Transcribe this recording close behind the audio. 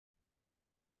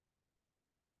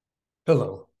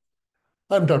Hello,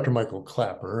 I'm Dr. Michael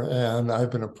Klaper, and I've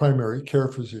been a primary care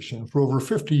physician for over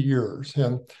 50 years.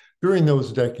 And during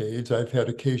those decades, I've had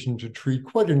occasion to treat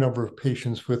quite a number of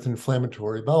patients with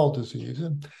inflammatory bowel disease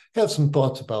and have some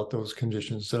thoughts about those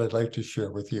conditions that I'd like to share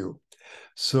with you.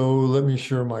 So let me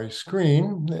share my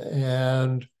screen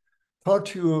and talk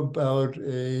to you about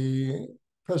a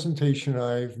presentation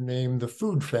I've named the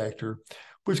food factor,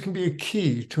 which can be a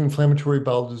key to inflammatory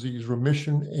bowel disease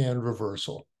remission and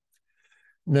reversal.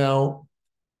 Now,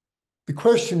 the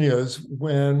question is,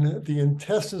 when the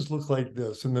intestines look like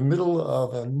this in the middle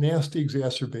of a nasty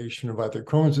exacerbation of either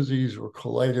Crohn's disease or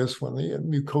colitis, when the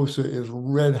mucosa is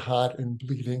red hot and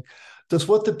bleeding, does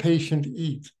what the patient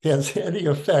eats has any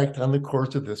effect on the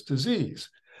course of this disease?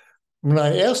 When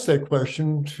I ask that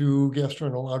question to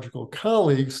gastroenterological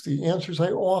colleagues, the answers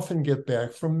I often get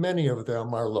back from many of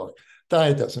them are, look,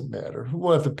 diet doesn't matter.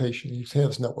 What the patient eats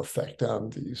has no effect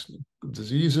on these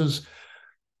diseases.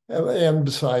 And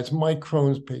besides, my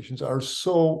Crohn's patients are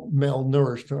so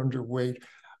malnourished and underweight,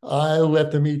 I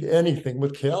let them eat anything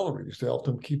with calories to help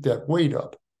them keep that weight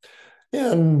up.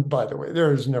 And by the way,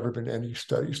 there has never been any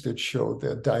studies that show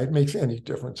that diet makes any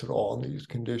difference at all in these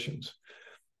conditions.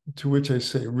 To which I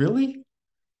say, really?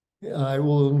 I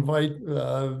will invite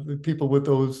the people with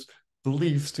those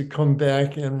beliefs to come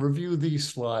back and review these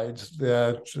slides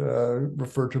that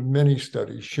refer to many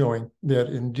studies showing that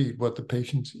indeed what the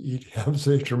patients eat has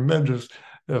a tremendous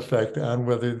effect on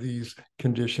whether these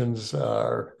conditions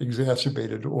are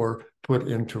exacerbated or put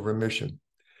into remission.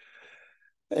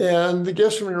 And the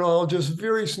gastroenterologists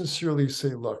very sincerely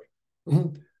say, look,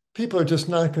 people are just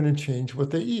not going to change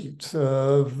what they eat.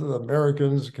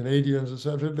 Americans, Canadians, et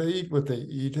cetera, they eat what they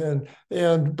eat.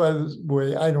 And by the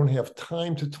way, I don't have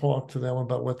time to talk to them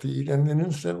about what they eat. And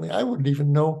incidentally, I wouldn't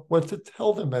even know what to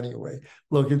tell them anyway.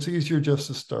 Look, it's easier just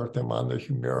to start them on the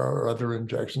Humira or other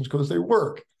injections because they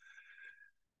work.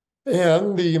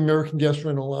 And the American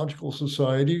Gastroenterological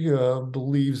Society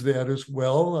believes that as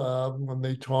well. When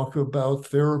they talk about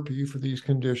therapy for these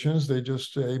conditions, they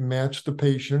just match the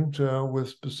patient with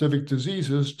specific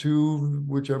diseases to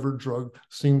whichever drug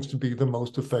seems to be the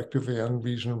most effective and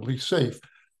reasonably safe.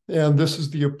 And this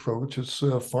is the approach. It's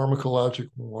a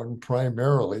pharmacological one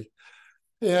primarily.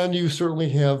 And you certainly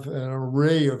have an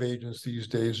array of agents these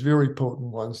days, very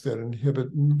potent ones that inhibit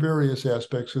various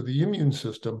aspects of the immune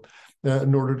system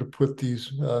in order to put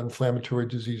these inflammatory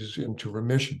diseases into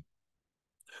remission.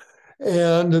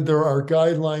 And there are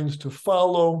guidelines to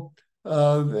follow.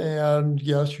 And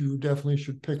yes, you definitely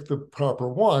should pick the proper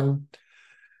one.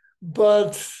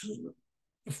 But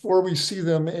before we see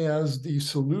them as the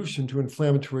solution to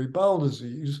inflammatory bowel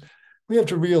disease, we have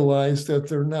to realize that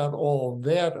they're not all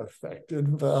that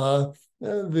effective.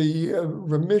 The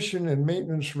remission and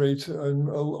maintenance rates in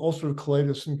ulcerative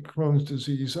colitis and Crohn's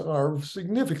disease are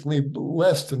significantly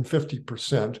less than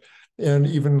 50%, and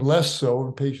even less so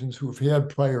in patients who have had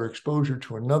prior exposure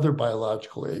to another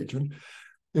biological agent.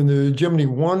 In the Gemini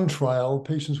 1 trial,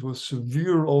 patients with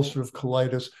severe ulcerative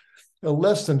colitis,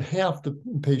 less than half the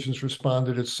patients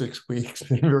responded at 6 weeks.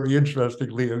 And very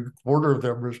interestingly, a quarter of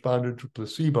them responded to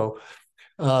placebo.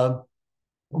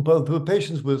 But the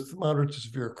patients with moderate to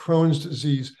severe Crohn's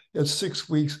disease at 6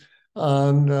 weeks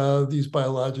on these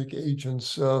biologic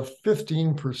agents,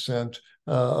 15%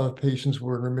 of patients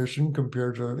were in remission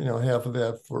compared to half of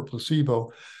that for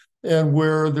placebo. And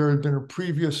where there had been a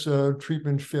previous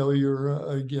treatment failure,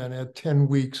 again, at 10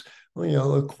 weeks,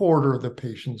 a quarter of the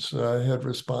patients had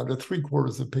responded,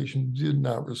 three-quarters of the patients did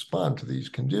not respond to these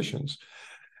conditions.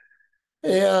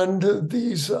 And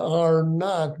these are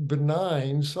not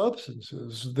benign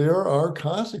substances. There are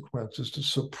consequences to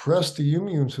suppress the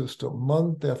immune system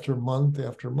month after month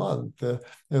after month.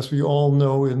 As we all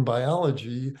know in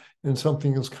biology, in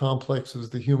something as complex as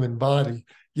the human body,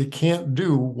 you can't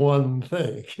do one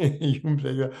thing. You can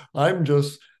say, I'm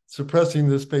just suppressing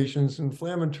this patient's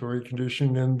inflammatory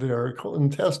condition in their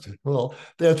intestine. Well,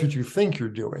 that's what you think you're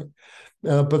doing.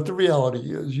 But the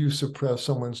reality is you suppress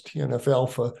someone's TNF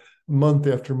alpha month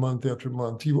after month after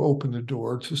month. You open the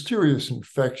door to serious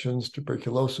infections,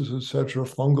 tuberculosis, et cetera,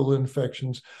 fungal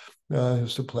infections,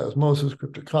 histoplasmosis,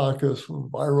 cryptococcus,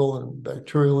 viral and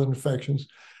bacterial infections.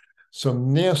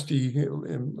 Some nasty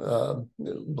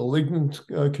malignant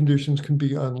conditions can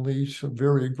be unleashed, some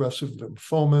very aggressive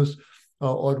lymphomas.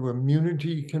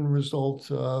 Autoimmunity can result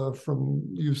from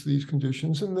use of these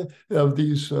conditions and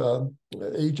these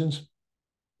agents.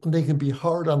 They can be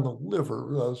hard on the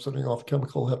liver, setting off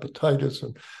chemical hepatitis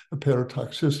and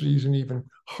hepatotoxicities and even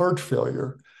heart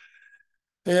failure.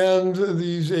 And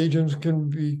these agents can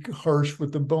be harsh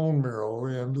with the bone marrow,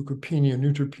 and leukopenia,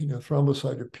 neutropenia,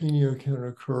 thrombocytopenia can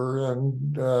occur,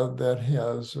 and that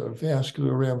has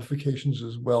vascular ramifications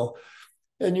as well.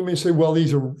 And you may say, well,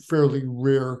 these are fairly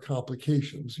rare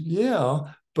complications. Yeah,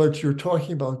 but you're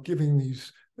talking about giving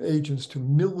these agents to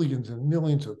millions and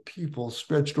millions of people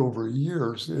stretched over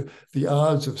years. The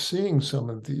odds of seeing some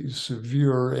of these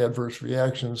severe adverse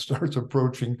reactions starts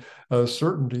approaching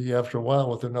certainty after a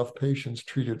while with enough patients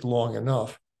treated long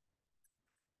enough.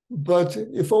 But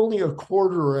if only a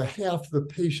quarter or a half of the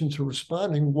patients are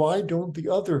responding, why don't the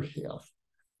other half?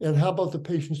 And how about the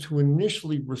patients who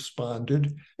initially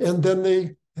responded and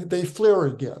then they flare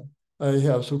again? They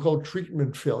have so-called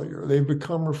treatment failure. They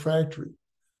become refractory.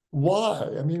 Why?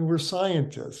 I mean, we're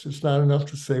scientists. It's not enough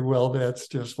to say, well, that's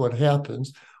just what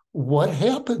happens. What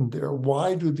happened there?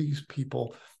 Why do these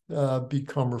people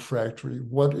become refractory?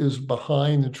 What is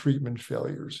behind the treatment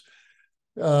failures?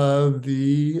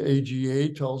 The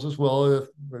AGA tells us, well, if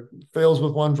it fails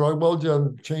with one drug, well,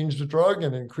 just change the drug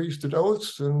and increase the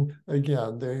dose. And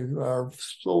again, they are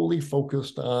solely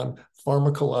focused on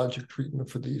pharmacologic treatment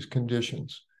for these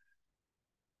conditions.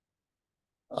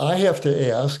 I have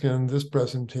to ask in this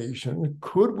presentation,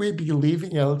 could we be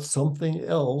leaving out something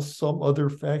else, some other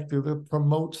factor that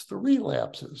promotes the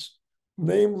relapses?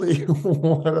 Namely,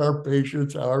 what our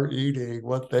patients are eating,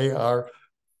 what they are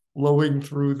flowing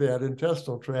through that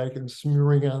intestinal tract and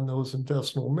smearing on those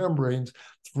intestinal membranes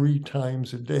 3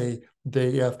 times a day,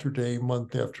 day after day,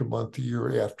 month after month,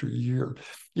 year after year.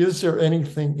 Is there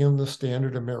anything in the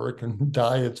standard American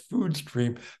diet's food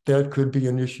stream that could be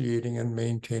initiating and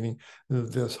maintaining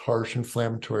this harsh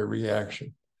inflammatory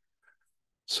reaction?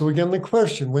 So again, the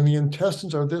question, when the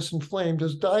intestines are this inflamed,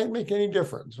 does diet make any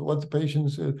difference? What the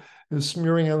patient is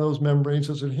smearing on those membranes,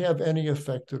 does it have any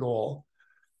effect at all?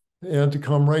 And to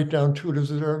come right down to it, is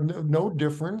there no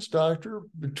difference, doctor,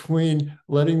 between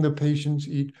letting the patients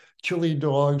eat chili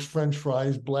dogs, French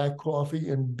fries, black coffee,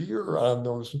 and beer on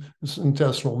those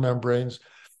intestinal membranes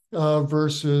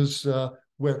versus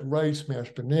wet rice,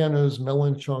 mashed bananas,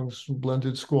 melon chunks,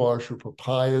 blended squash, or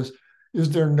papayas? Is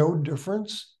there no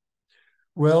difference?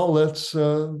 Well, let's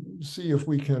see if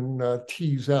we can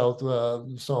tease out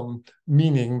some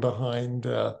meaning behind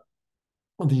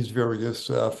these various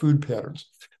food patterns.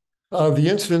 The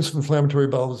incidence of inflammatory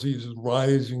bowel disease is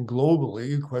rising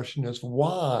globally. The question is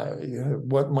why?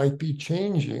 What might be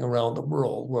changing around the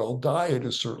world? Well, diet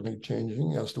is certainly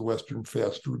changing as the Western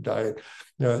fast food diet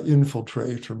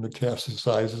infiltrates or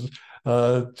metastasizes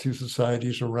to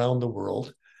societies around the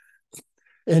world.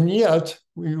 And yet,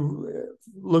 we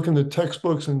look in the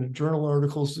textbooks and the journal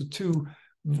articles, the two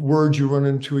words you run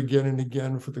into again and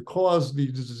again for the cause of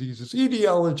these diseases: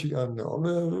 etiology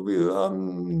unknown.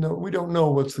 We don't know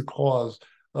what's the cause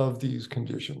of these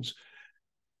conditions.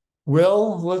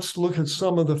 Well, let's look at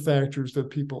some of the factors that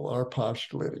people are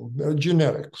postulating.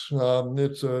 Genetics.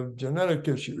 It's a genetic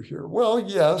issue here. Well,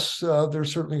 yes, there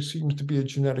certainly seems to be a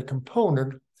genetic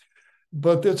component,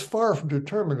 but that's far from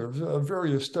determinative.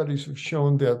 Various studies have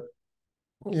shown that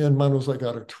in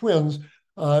monozygotic twins,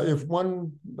 if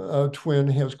one twin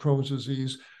has Crohn's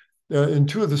disease, in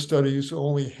 2 of the studies,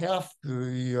 only half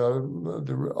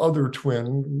the other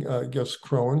twin gets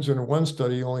Crohn's, and in one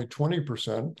study, only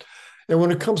 20%. And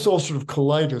when it comes to ulcerative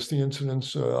colitis, the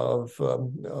incidence of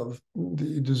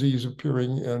the disease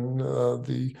appearing in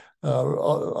the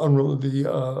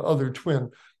other twin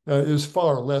is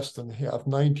far less than half,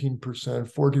 19%,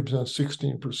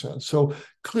 40%, 16%. So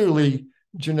clearly,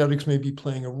 genetics may be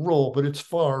playing a role, but it's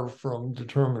far from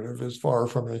determinative, as far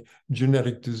from a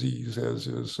genetic disease as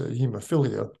is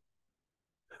hemophilia.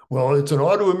 Well, it's an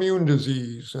autoimmune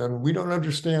disease, and we don't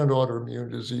understand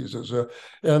autoimmune diseases.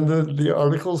 And the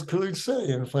articles clearly say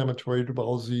inflammatory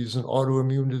bowel disease, an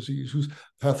autoimmune disease whose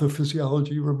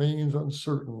pathophysiology remains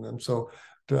uncertain. And so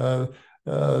don't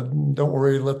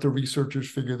worry, let the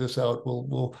researchers figure this out.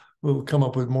 We'll come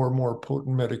up with more and more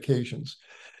potent medications.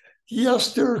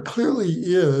 Yes, there clearly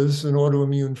is an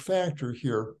autoimmune factor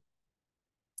here,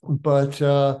 but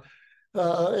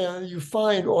and you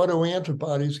find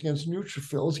autoantibodies against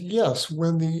neutrophils. Yes,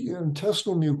 when the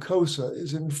intestinal mucosa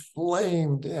is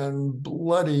inflamed and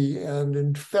bloody and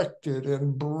infected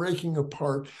and breaking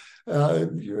apart,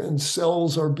 and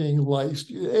cells are being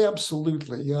lysed,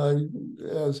 absolutely.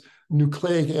 As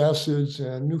nucleic acids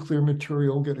and nuclear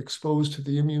material get exposed to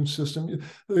the immune system,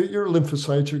 your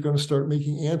lymphocytes are going to start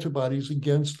making antibodies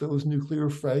against those nuclear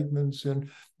fragments and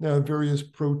various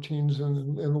proteins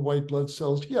in the white blood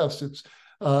cells. Yes,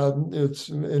 it's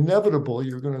inevitable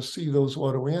you're going to see those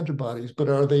autoantibodies, but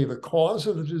are they the cause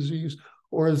of the disease,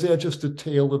 or is that just the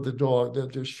tail of the dog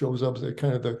that just shows up as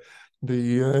kind of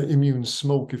immune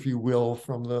smoke, if you will,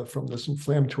 from this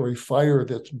inflammatory fire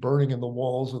that's burning in the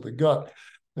walls of the gut.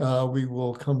 We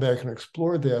will come back and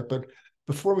explore that. But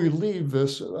before we leave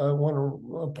this, I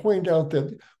want to point out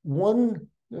that one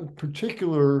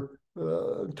particular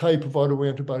type of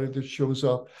autoantibody that shows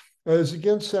up is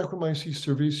against Saccharomyces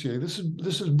cerevisiae.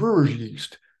 This is brewer's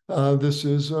yeast. This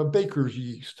is baker's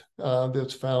yeast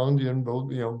that's found in both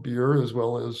beer as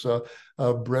well as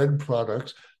bread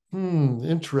products.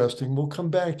 Interesting. We'll come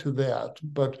back to that,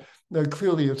 but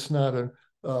clearly it's not a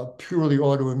purely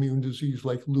autoimmune disease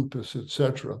like lupus,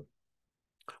 etc.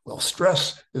 Well,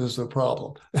 stress is the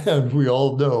problem, and we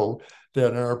all know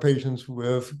that in our patients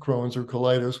with Crohn's or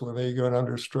colitis, when they get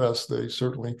under stress, they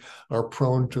certainly are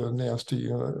prone to a nasty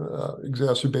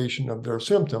exacerbation of their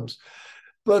symptoms.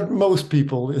 But most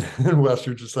people in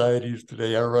Western societies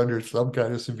today are under some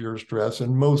kind of severe stress,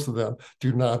 and most of them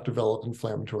do not develop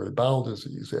inflammatory bowel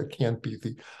disease. That can't be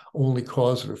the only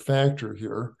causative factor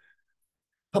here.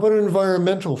 How about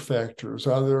environmental factors?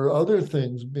 Are there other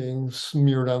things being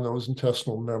smeared on those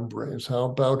intestinal membranes? How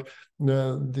about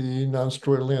the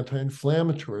non-steroidal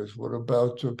anti-inflammatories? What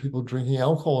about people drinking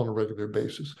alcohol on a regular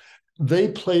basis? They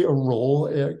play a role,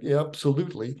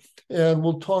 absolutely. And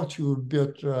we'll talk to you a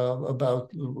bit about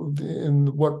in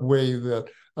what way that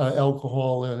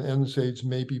alcohol and NSAIDs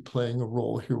may be playing a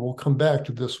role here. We'll come back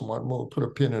to this one. We'll put a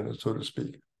pin in it, so to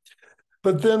speak.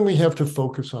 But then we have to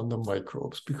focus on the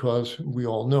microbes, because we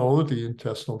all know the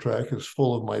intestinal tract is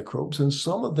full of microbes, and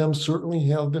some of them certainly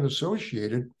have been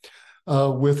associated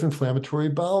with inflammatory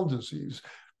bowel disease.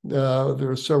 There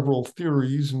are several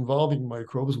theories involving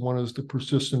microbes. One is the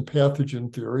persistent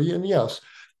pathogen theory. And yes,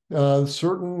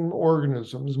 certain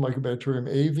organisms, Mycobacterium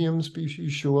avium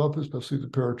species, show up, especially the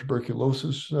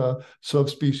paratuberculosis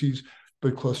subspecies,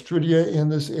 but Clostridia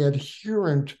and this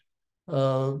adherent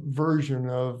version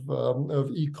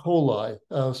of E. coli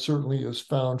certainly is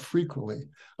found frequently.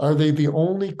 Are they the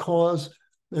only cause?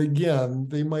 Again,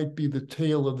 they might be the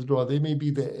tail of the dog. They may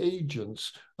be the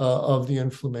agents of the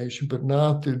inflammation, but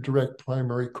not the direct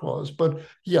primary cause. But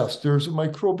yes, there's a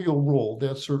microbial role.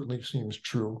 That certainly seems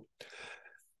true.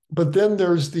 But then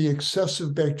there's the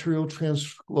excessive bacterial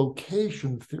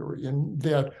translocation theory, and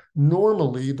that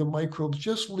normally the microbes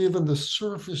just live in the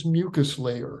surface mucus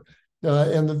layer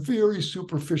and the very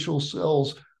superficial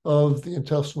cells of the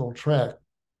intestinal tract.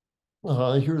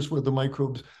 Here's where the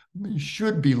microbes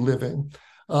should be living.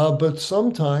 But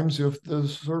sometimes if the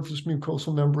surface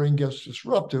mucosal membrane gets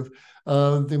disruptive,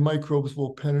 the microbes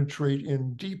will penetrate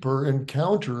in deeper and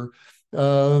counter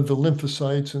the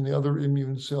lymphocytes and the other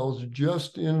immune cells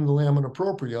just in the lamina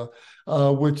propria,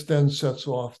 which then sets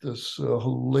off this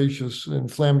hellacious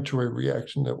inflammatory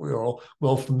reaction that we're all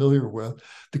well familiar with.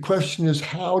 The question is,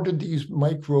 how did these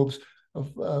microbes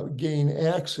gain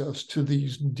access to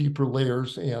these deeper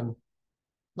layers and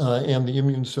the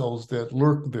immune cells that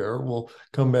lurk there? We'll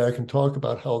come back and talk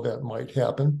about how that might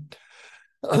happen.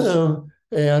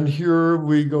 And here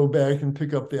we go back and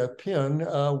pick up that pin.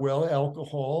 Well,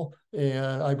 alcohol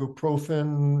and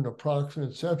ibuprofen, naproxen,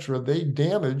 etc., they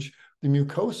damage the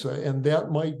mucosa, and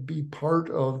that might be part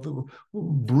of the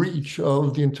breach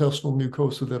of the intestinal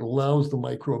mucosa that allows the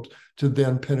microbes to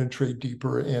then penetrate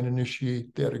deeper and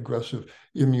initiate that aggressive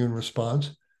immune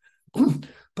response.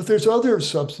 But there's other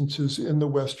substances in the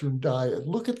Western diet.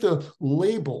 Look at the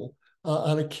label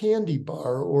on a candy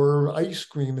bar or ice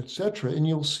cream, etc., and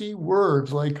you'll see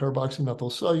words like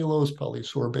carboxymethylcellulose,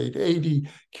 polysorbate 80,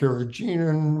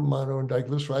 carrageenan, mono and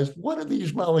diglycerides. What are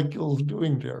these molecules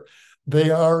doing there?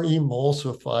 They are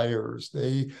emulsifiers.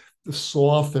 They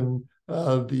soften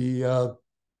the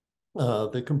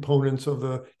components of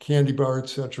the candy bar,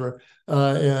 etc.,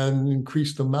 and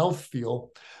increase the mouthfeel.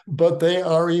 But they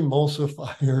are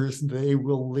emulsifiers. They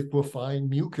will liquefy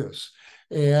mucus.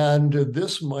 And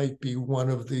this might be one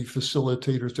of the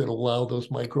facilitators that allow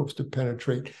those microbes to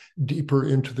penetrate deeper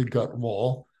into the gut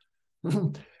wall.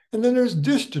 And then there's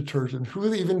dish detergent.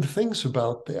 Who even thinks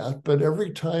about that? But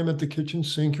every time at the kitchen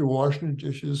sink you're washing the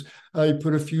dishes, you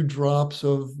put a few drops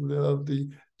of the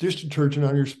dish detergent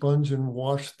on your sponge and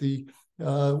wash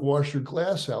your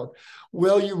glass out.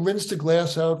 Well, you rinse the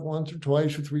glass out once or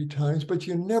twice or three times, but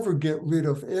you never get rid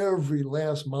of every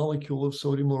last molecule of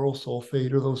sodium lauryl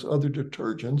sulfate or those other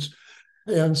detergents.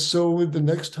 And so the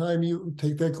next time you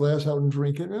take that glass out and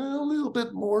drink it, a little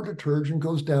bit more detergent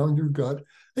goes down your gut.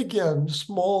 Again,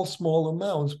 small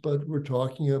amounts, but we're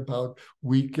talking about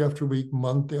week after week,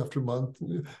 month after month.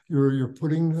 You're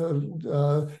putting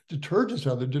detergents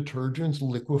on. The detergents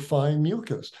liquefy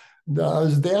mucus.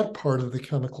 Is that part of the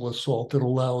chemical assault that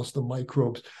allows the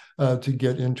microbes to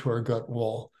get into our gut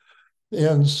wall?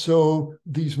 And so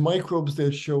these microbes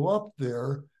that show up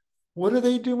there, what are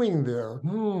they doing there?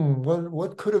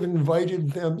 What could have invited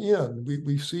them in?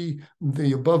 We see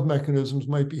the above mechanisms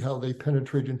might be how they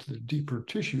penetrate into the deeper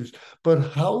tissues, but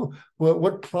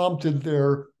what prompted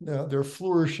their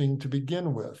flourishing to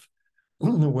begin with?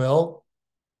 Well,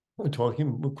 we're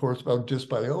talking, of course, about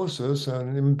dysbiosis and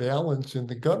an imbalance in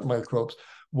the gut microbes.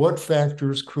 What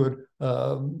factors could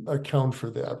account for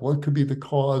that? What could be the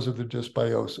cause of the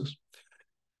dysbiosis?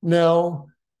 Now,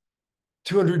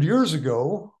 200 years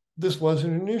ago, this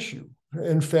wasn't an issue.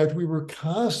 In fact, we were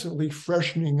constantly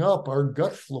freshening up our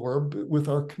gut flora with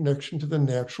our connection to the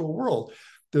natural world.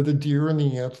 The deer and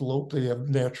the antelope, they have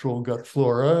natural gut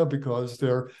flora because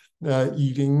they're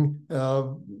eating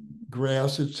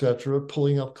grass, etc.,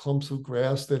 pulling up clumps of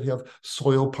grass that have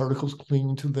soil particles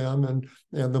clinging to them, and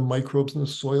the microbes in the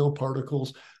soil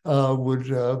particles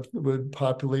would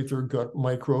populate their gut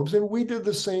microbes. And we did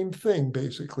the same thing,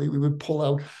 basically. We would pull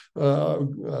out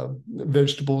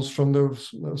vegetables from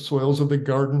the soils of the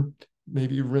garden,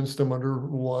 maybe rinse them under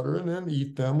water and then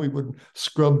eat them. We would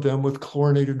scrub them with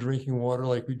chlorinated drinking water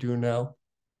like we do now.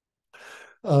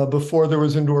 Before there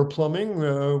was indoor plumbing,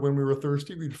 when we were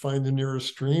thirsty, we'd find the nearest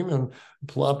stream and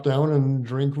plop down and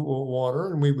drink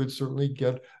water. And we would certainly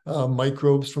get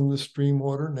microbes from the stream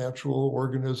water, natural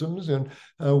organisms. And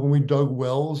when we dug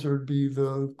wells, there'd be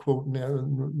the, quote,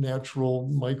 natural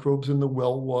microbes in the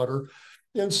well water.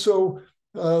 And so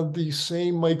the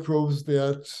same microbes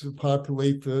that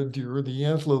populate the deer or the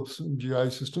antelope's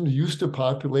GI system used to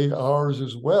populate ours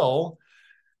as well.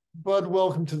 But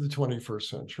welcome to the 21st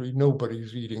century.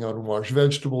 Nobody's eating unwashed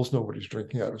vegetables. Nobody's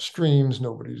drinking out of streams.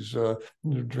 Nobody's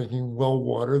drinking well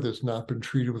water that's not been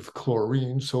treated with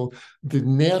chlorine. So the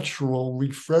natural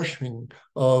refreshing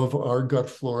of our gut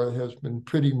flora has been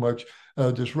pretty much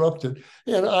disrupted.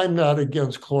 And I'm not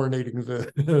against chlorinating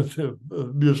the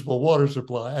municipal water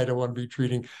supply. I don't want to be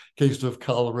treating cases of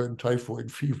cholera and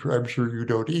typhoid fever. I'm sure you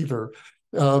don't either.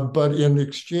 But in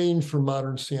exchange for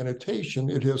modern sanitation,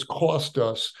 it has cost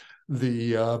us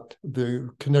the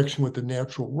connection with the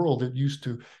natural world that used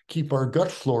to keep our gut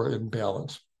flora in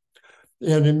balance.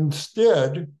 And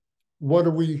instead, what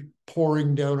are we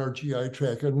pouring down our GI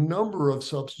tract? A number of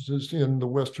substances in the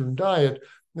Western diet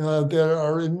that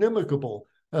are inimical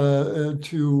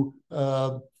to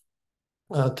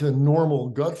normal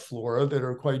gut flora that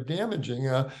are quite damaging.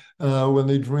 When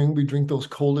we drink those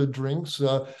cola drinks,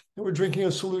 we're drinking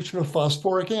a solution of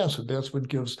phosphoric acid. That's what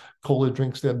gives cola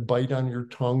drinks that bite on your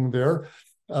tongue there.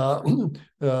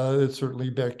 It's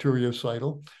certainly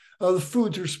bactericidal. The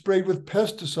foods are sprayed with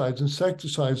pesticides,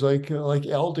 insecticides like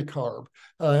aldicarb,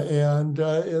 and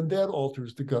that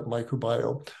alters the gut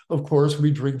microbiome. Of course,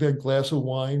 we drink that glass of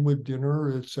wine with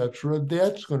dinner, etc.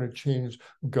 That's going to change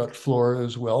gut flora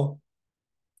as well.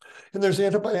 And there's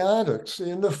antibiotics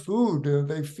in the food.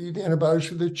 They feed antibiotics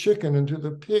to the chicken and to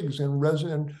the pigs, and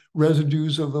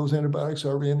residues of those antibiotics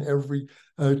are in every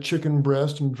chicken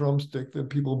breast and drumstick that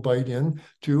people bite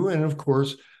into. And of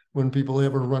course, when people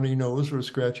have a runny nose or a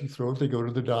scratchy throat, they go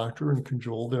to the doctor and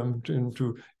cajole them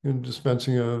into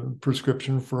dispensing a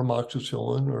prescription for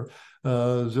amoxicillin or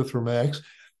Zithromax.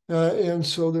 And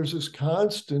so there's this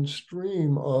constant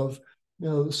stream of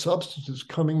substances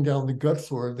coming down the gut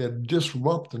flora that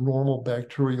disrupt the normal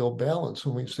bacterial balance.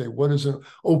 When we say, what is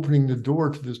opening the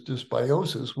door to this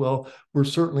dysbiosis? Well, we're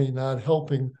certainly not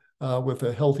helping with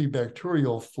a healthy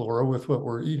bacterial flora with what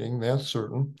we're eating, that's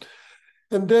certain.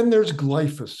 And then there's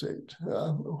glyphosate.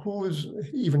 Who has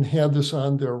even had this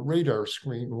on their radar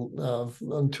screen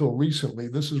until recently?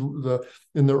 This is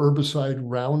in the herbicide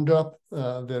Roundup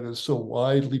that is so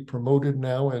widely promoted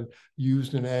now and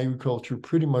used in agriculture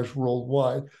pretty much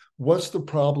worldwide. What's the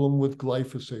problem with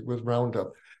glyphosate, with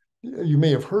Roundup? You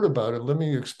may have heard about it. Let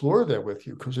me explore that with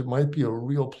you because it might be a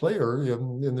real player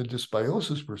in the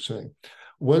dysbiosis we're seeing.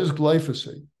 What is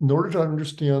glyphosate? In order to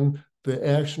understand the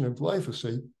action of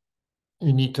glyphosate,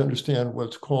 you need to understand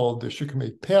what's called the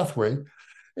shikimate pathway.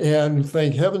 And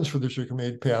thank heavens for the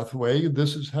shikimate pathway.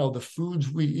 This is how the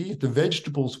foods we eat, the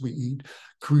vegetables we eat,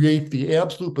 create the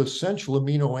absolute essential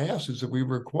amino acids that we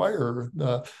require,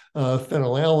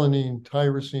 phenylalanine,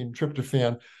 tyrosine,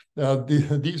 tryptophan.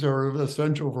 These are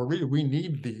essential for we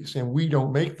need these, and we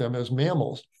don't make them as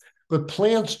mammals. But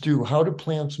plants do. How do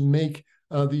plants make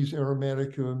these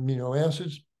aromatic amino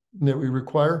acids that we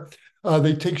require?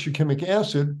 They take shikimic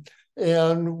acid,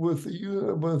 and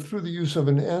through the use of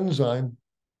an enzyme,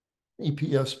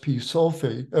 EPSP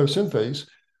synthase,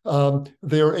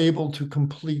 they are able to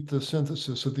complete the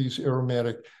synthesis of these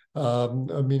aromatic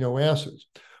amino acids.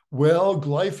 Well,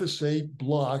 glyphosate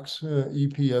blocks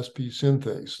EPSP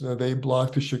synthase. They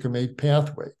block the shikimate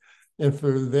pathway. And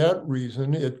for that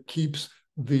reason, it keeps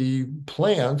the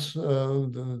plants,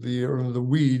 the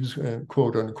weeds,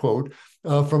 quote unquote,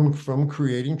 from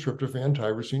creating tryptophan,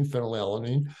 tyrosine,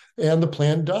 phenylalanine, and the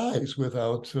plant dies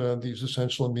without these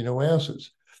essential amino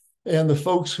acids. And the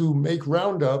folks who make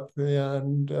Roundup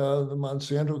and the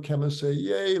Monsanto chemists say,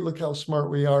 yay, look how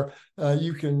smart we are.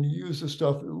 You can use this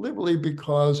stuff liberally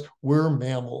because we're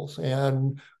mammals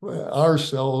and our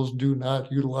cells do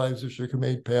not utilize the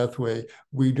shikimate pathway.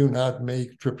 We do not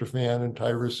make tryptophan and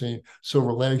tyrosine. So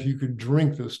relax, you can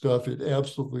drink this stuff. It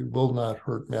absolutely will not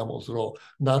hurt mammals at all.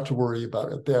 Not to worry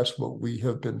about it. That's what we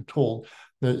have been told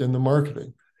in the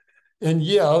marketing. And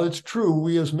yeah, it's true,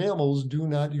 we as mammals do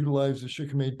not utilize the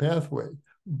shikimate pathway,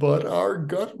 but our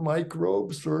gut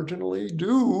microbes certainly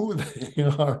do. They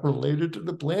are related to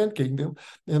the plant kingdom,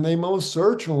 and they most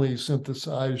certainly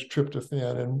synthesize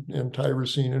tryptophan and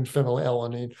tyrosine and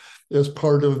phenylalanine as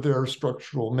part of their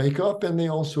structural makeup. And they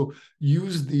also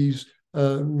use these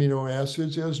amino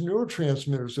acids as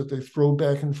neurotransmitters that they throw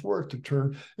back and forth to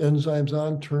turn enzymes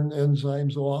on, turn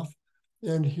enzymes off.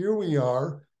 And here we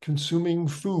are consuming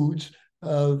foods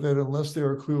that, unless they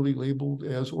are clearly labeled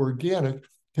as organic,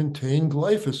 contain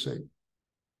glyphosate.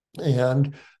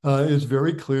 And it's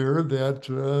very clear that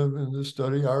in this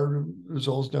study, our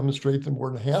results demonstrate that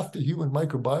more than half the human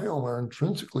microbiome are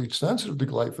intrinsically sensitive to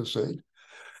glyphosate.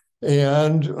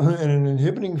 And an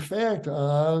inhibiting effect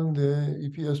on the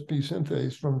EPSP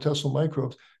synthase from intestinal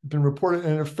microbes has been reported,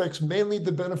 and it affects mainly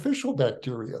the beneficial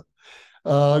bacteria.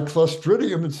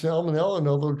 Clostridium and Salmonella,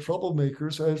 although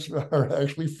troublemakers, are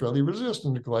actually fairly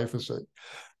resistant to glyphosate.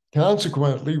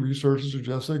 Consequently, researchers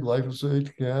suggest that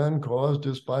glyphosate can cause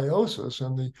dysbiosis,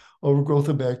 and the overgrowth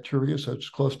of bacteria such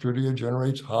as Clostridia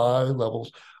generates high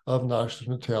levels of noxious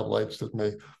metabolites that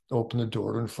may open the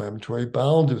door to inflammatory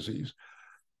bowel disease.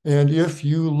 And if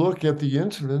you look at the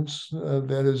incidence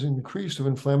that has increased of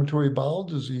inflammatory bowel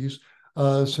disease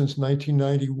since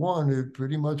 1991, it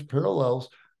pretty much parallels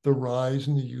the rise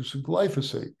in the use of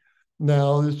glyphosate.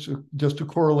 Now, it's just a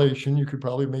correlation. You could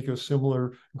probably make a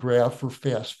similar graph for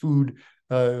fast food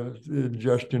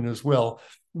ingestion as well.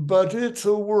 But it's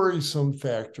a worrisome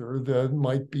factor that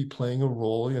might be playing a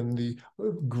role in the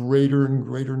greater and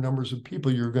greater numbers of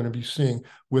people you're going to be seeing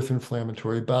with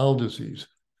inflammatory bowel disease.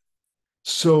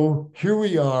 So here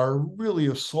we are really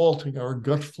assaulting our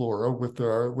gut flora with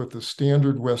the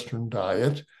standard Western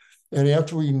diet. And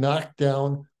after we knock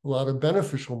down a lot of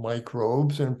beneficial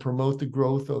microbes and promote the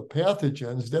growth of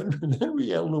pathogens, then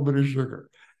we add a little bit of sugar.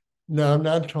 Now, I'm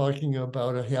not talking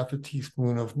about a half a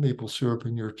teaspoon of maple syrup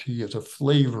in your tea as a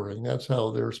flavoring. That's how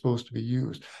they're supposed to be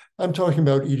used. I'm talking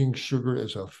about eating sugar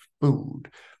as a food.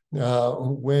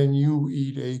 When you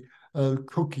eat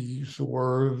cookies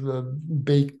or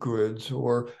baked goods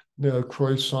or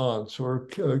croissants or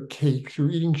cakes, you're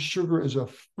eating sugar as a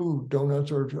food.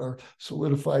 Donuts are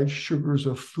solidified sugars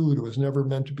of food. It was never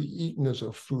meant to be eaten as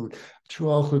a food.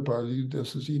 Chocolate bar,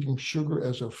 this is eating sugar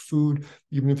as a food.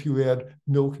 Even if you add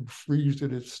milk and freeze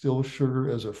it, it's still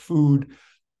sugar as a food.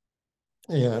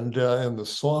 And the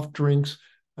soft drinks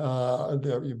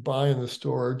that you buy in the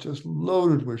store are just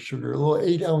loaded with sugar. A little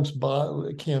 8-ounce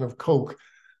can of Coke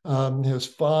has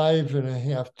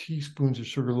 5.5 teaspoons of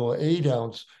sugar, a little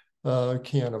 8-ounce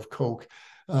can of Coke.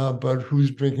 But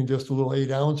who's drinking just a little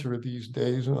 8-ouncer these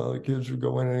days? The kids are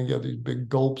going in and get these big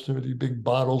gulps or these big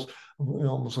bottles,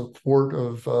 almost a quart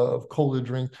of cola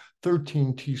drink,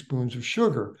 13 teaspoons of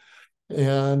sugar.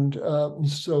 And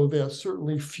so that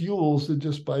certainly fuels the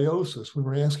dysbiosis. When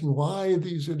we're asking why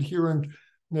these adherent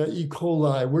E.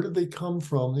 coli, where did they come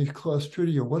from? These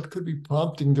Clostridia, what could be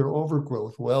prompting their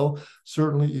overgrowth? Well,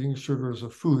 certainly eating sugar as a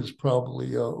food is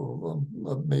probably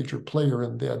a major player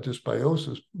in that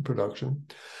dysbiosis production.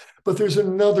 But there's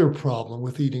another problem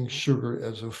with eating sugar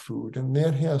as a food, and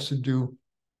that has to do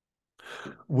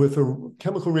with a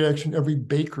chemical reaction every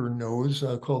baker knows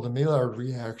called the Maillard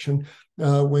reaction.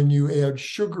 When you add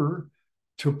sugar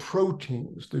to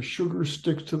proteins, the sugar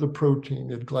sticks to the protein.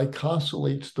 It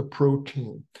glycosylates the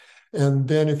protein. And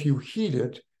then if you heat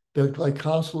it, that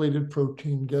glycosylated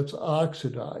protein gets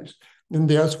oxidized. And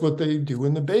that's what they do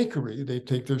in the bakery. They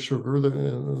take their sugar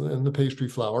and the pastry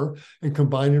flour and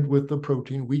combine it with the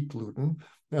protein, wheat gluten,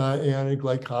 and it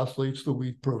glycosylates the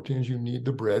wheat proteins. You need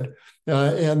the bread.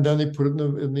 And then they put it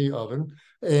in the oven,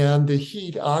 and the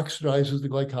heat oxidizes the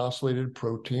glycosylated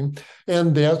protein,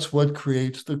 and that's what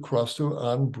creates the crust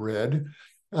on bread.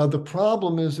 The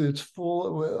problem is it's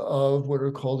full of what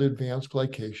are called advanced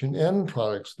glycation end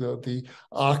products, the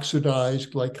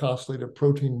oxidized glycosylated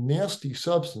protein, nasty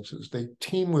substances. They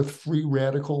teem with free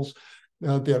radicals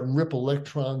that rip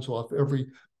electrons off every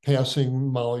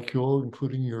passing molecule,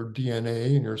 including your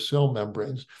DNA and your cell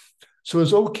membranes. So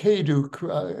it's okay to,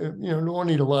 don't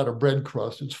need a lot of bread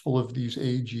crust. It's full of these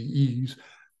AGEs.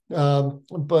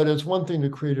 But it's one thing to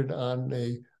create it on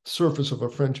a surface of a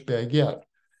French baguette.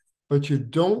 But you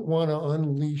don't want to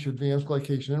unleash advanced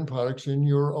glycation end products in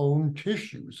your own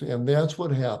tissues. And that's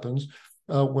what happens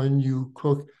when you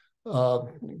cook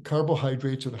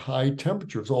carbohydrates at high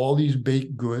temperatures. All these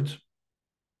baked goods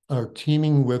are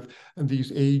teeming with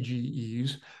these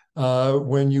AGEs.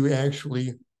 When you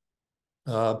actually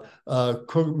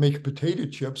make potato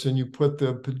chips and you put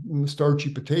the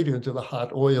starchy potato into the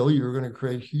hot oil, you're going to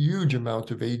create huge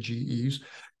amounts of AGEs.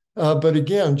 But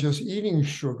again, just eating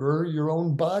sugar, your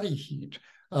own body heat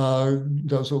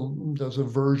does a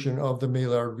version of the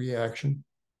Maillard reaction,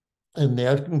 and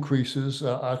that increases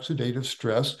oxidative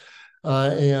stress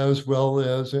as well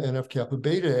as NF-kappa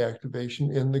beta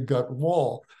activation in the gut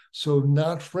wall. So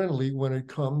not friendly when it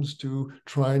comes to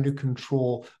trying to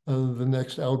control the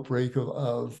next outbreak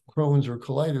of Crohn's or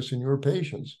colitis in your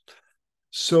patients.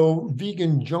 So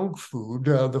vegan junk food,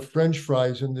 the French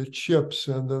fries and the chips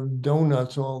and the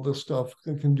donuts, all this stuff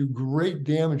can do great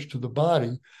damage to the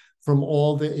body from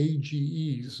all the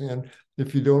AGEs. And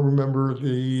if you don't remember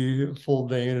the full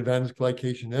name, advanced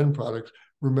glycation end products,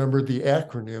 remember the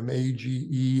acronym AGE.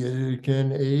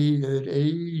 It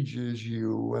ages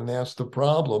you, and that's the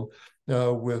problem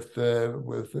with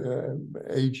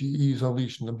AGEs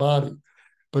unleashed in the body.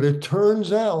 But it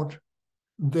turns out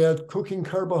that cooking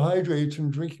carbohydrates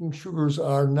and drinking sugars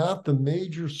are not the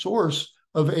major source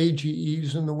of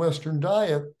AGEs in the Western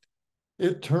diet.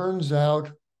 It turns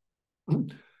out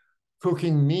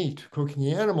cooking meat,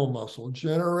 cooking animal muscle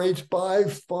generates by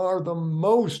far the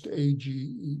most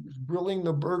AGEs. Grilling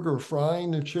the burger, frying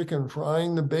the chicken,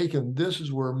 frying the bacon. This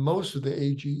is where most of the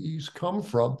AGEs come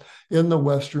from in the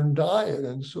Western diet.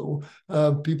 And so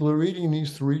people are eating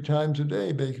these 3 times a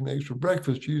day, bacon, eggs for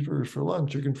breakfast, cheeseburgers for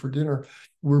lunch, chicken for dinner.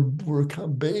 We're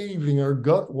bathing our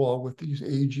gut wall with these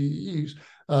AGEs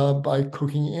by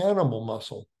cooking animal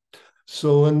muscle.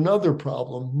 So another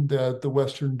problem that the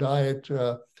Western diet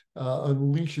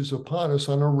unleashes upon us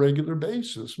on a regular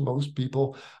basis. Most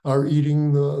people are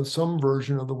eating some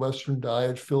version of the Western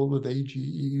diet filled with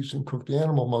AGEs and cooked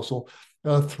animal muscle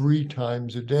 3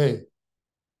 times a day.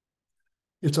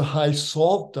 It's a high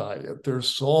salt diet. There's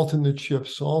salt in the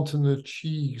chips, salt in the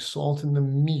cheese, salt in the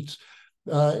meats.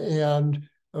 And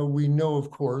we know,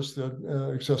 of course,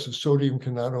 that excessive sodium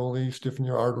can not only stiffen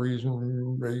your arteries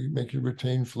and make you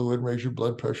retain fluid, raise your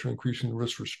blood pressure, increasing the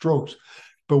risk for strokes.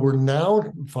 But we're now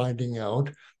finding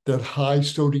out that high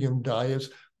sodium diets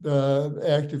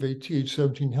activate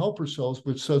Th17 helper cells,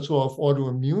 which sets off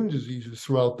autoimmune diseases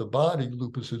throughout the body,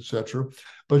 lupus, etc.,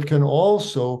 but can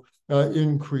also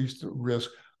increase the risk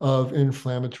of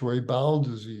inflammatory bowel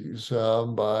disease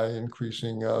by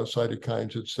increasing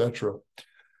cytokines, etc.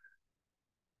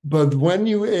 But when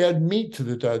you add meat to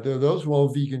the diet, those are all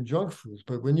vegan junk foods,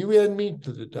 but when you add meat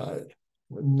to the diet,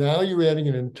 now you're adding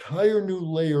an entire new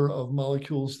layer of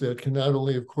molecules that can not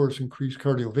only, of course, increase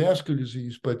cardiovascular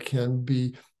disease, but can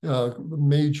be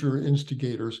major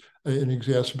instigators in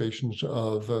exacerbations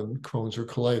of Crohn's or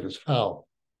colitis. How?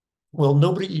 Well,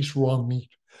 nobody eats raw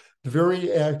meat. The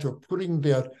very act of putting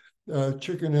that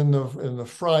chicken in the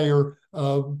fryer,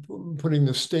 putting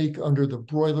the steak under the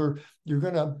broiler, you're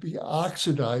going to be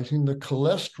oxidizing the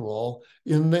cholesterol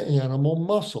in the animal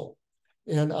muscle.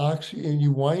 And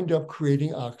you wind up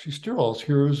creating oxysterols.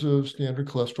 Here's a standard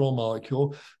cholesterol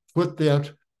molecule. Put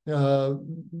that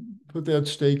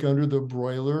steak under the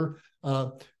broiler.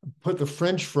 Put the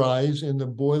French fries in the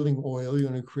boiling oil. You're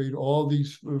going to create all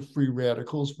these free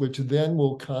radicals, which then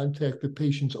will contact the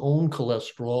patient's own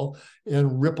cholesterol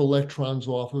and rip electrons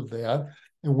off of that.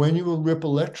 And when you rip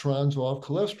electrons off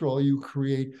cholesterol, you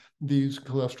create these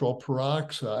cholesterol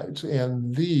peroxides,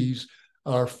 and these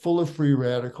are full of free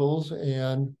radicals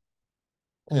and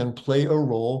play a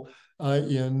role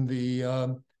in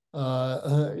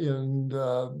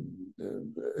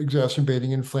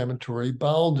exacerbating inflammatory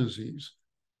bowel disease.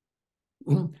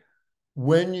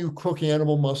 When you cook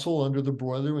animal muscle under the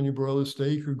broiler, when you broil a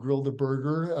steak or grill the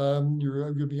burger, you're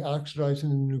going to be oxidizing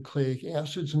the nucleic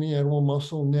acids in the animal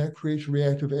muscle, and that creates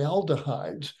reactive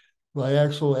aldehydes,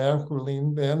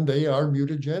 Liaxyl-acrolein, and they are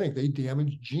mutagenic. They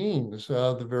damage genes,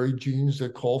 the very genes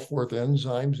that call forth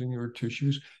enzymes in your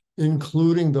tissues,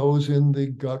 including those in the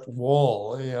gut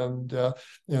wall, and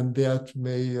that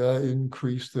may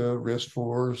increase the risk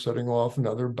for setting off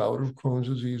another bout of Crohn's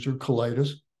disease or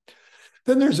colitis.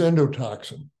 Then there's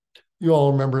endotoxin. You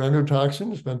all remember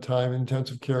endotoxin. You spent time in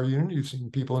intensive care unit. You've seen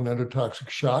people in endotoxic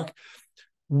shock.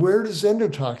 Where does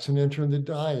endotoxin enter in the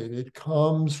diet? It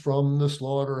comes from the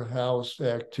slaughterhouse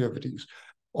activities.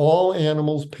 All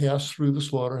animals pass through the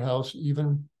slaughterhouse,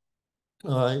 even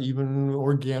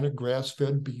organic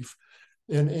grass-fed beef.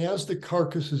 And as the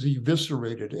carcass is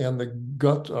eviscerated and the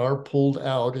guts are pulled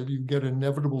out, and you get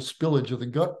inevitable spillage of the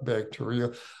gut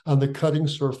bacteria on the cutting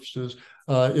surfaces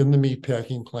in the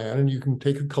meatpacking plant. And you can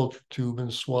take a culture tube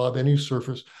and swab any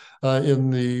surface in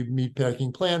the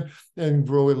meatpacking plant and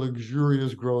grow a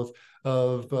luxurious growth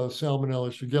of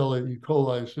Salmonella, Shigella, E.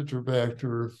 coli,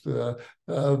 Citrobacter,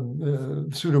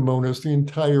 Pseudomonas, the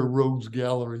entire rogues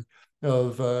gallery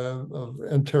of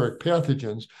enteric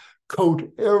pathogens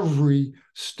coat every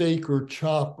steak or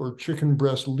chop or chicken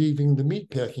breast leaving the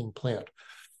meatpacking plant.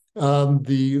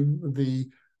 The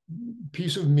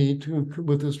piece of meat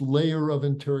with this layer of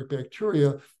enteric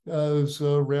bacteria is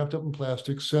wrapped up in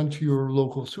plastic, sent to your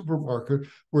local supermarket,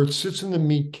 where it sits in the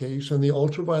meat case, and the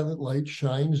ultraviolet light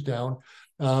shines down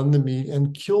on the meat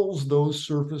and kills those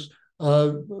surface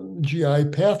GI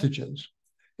pathogens.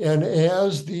 And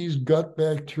as these gut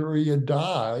bacteria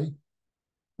die,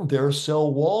 their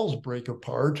cell walls break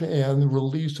apart and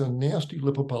release a nasty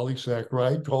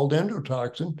lipopolysaccharide called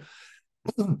endotoxin.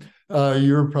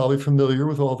 You're probably familiar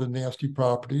with all the nasty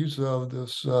properties of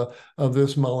this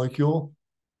molecule.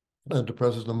 It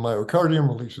depresses the myocardium,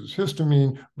 releases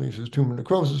histamine, releases tumor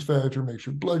necrosis factor, makes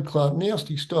your blood clot,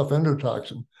 nasty stuff,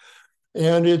 endotoxin.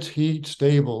 And it's heat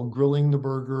stable. Grilling the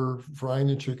burger, frying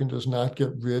the chicken does not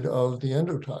get rid of the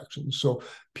endotoxin. So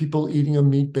people eating a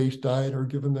meat-based diet are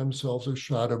giving themselves a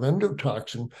shot of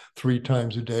endotoxin 3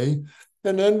 times a day.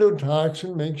 And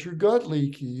endotoxin makes your gut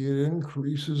leaky. It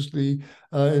increases the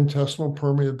intestinal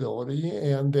permeability,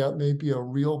 and that may be a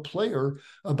real player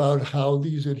about how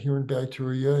these adherent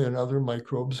bacteria and other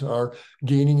microbes are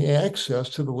gaining access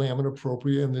to the lamina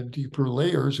propria and the deeper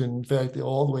layers. In fact,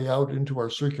 all the way out into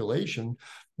our circulation,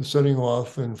 setting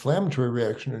off inflammatory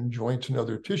reaction in joints and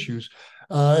other tissues.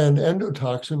 And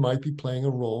endotoxin might be playing a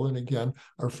role. And again,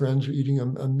 our friends are eating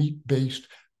a meat-based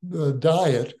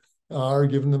diet are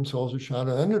giving themselves a shot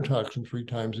of endotoxin 3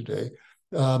 times a day.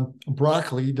 Steaming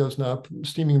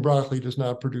broccoli does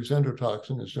not produce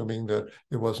endotoxin, assuming that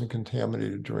it wasn't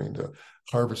contaminated during the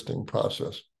harvesting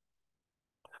process.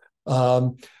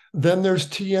 Then there's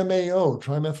TMAO,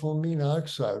 trimethylamine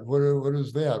oxide. What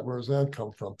is that? Where does that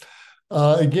come from?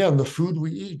 Again, the food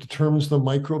we eat determines the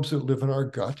microbes that live in our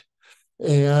gut.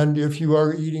 And if you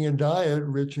are eating a diet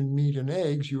rich in meat and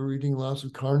eggs, you're eating lots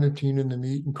of carnitine in the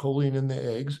meat and choline in the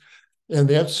eggs. And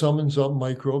that summons up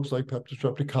microbes like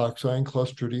Peptostreptococci and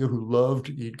Clostridia, who love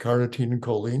to eat carnitine and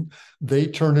choline. They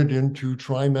turn it into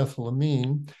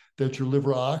trimethylamine that your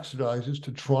liver oxidizes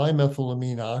to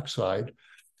trimethylamine oxide.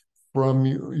 From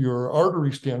your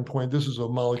artery standpoint, this is a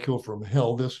molecule from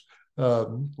hell. This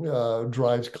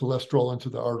drives cholesterol into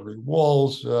the artery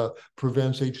walls,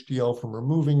 prevents HDL from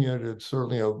removing it. It's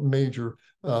certainly a major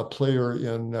player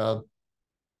in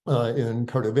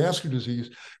cardiovascular disease.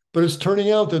 But it's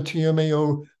turning out that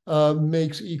TMAO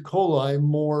makes E. coli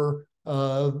more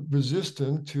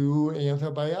resistant to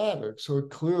antibiotics. So it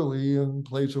clearly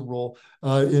plays a role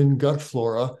in gut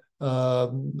flora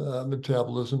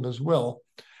metabolism as well.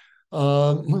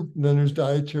 Then there's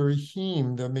dietary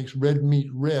heme that makes red meat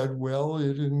red. Well,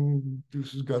 it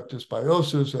induces gut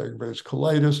dysbiosis, aggravates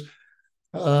colitis.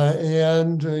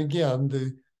 And again,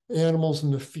 the animals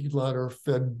in the feedlot are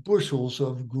fed bushels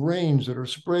of grains that are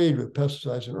sprayed with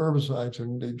pesticides and herbicides,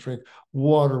 and they drink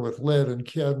water with lead and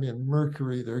cadmium and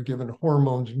mercury. They're given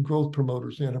hormones and growth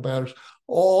promoters, antibiotics.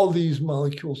 All these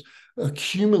molecules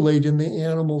accumulate in the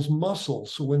animal's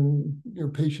muscles. So when your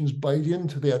patients bite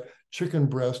into that chicken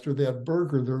breast or that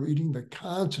burger, they're eating the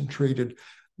concentrated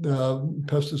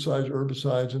pesticides,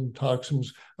 herbicides, and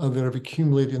toxins that have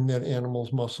accumulated in that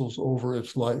animal's muscles over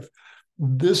its life.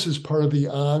 This is part of the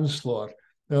onslaught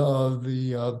of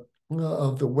the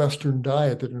Western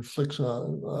diet that inflicts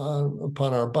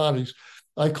upon our bodies.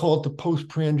 I call it the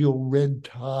postprandial red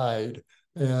tide.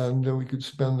 And then we could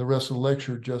spend the rest of the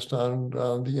lecture just on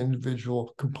the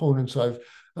individual components. I've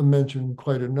mentioned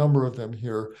quite a number of them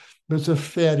here. But it's a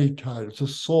fatty tide, it's a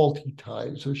salty tide,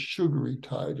 it's a sugary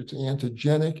tide, it's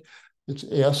antigenic, it's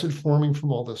acid forming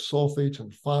from all the sulfates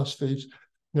and phosphates.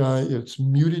 It's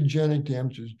mutagenic,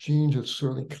 damages genes. It's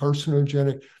certainly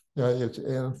carcinogenic. It's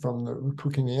from the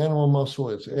cooking the animal muscle.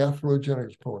 It's atherogenic.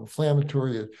 It's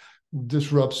pro-inflammatory. It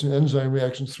disrupts enzyme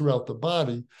reactions throughout the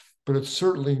body, but it's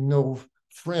certainly no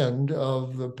friend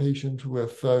of the patient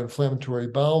with inflammatory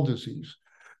bowel disease,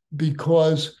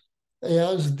 because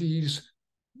as these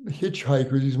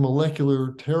hitchhikers, these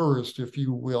molecular terrorists, if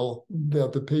you will,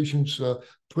 that the patient's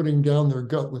putting down their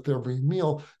gut with every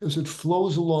meal, as it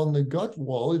flows along the gut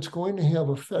wall, it's going to have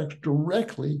effect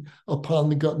directly upon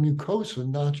the gut mucosa,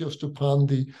 not just upon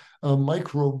the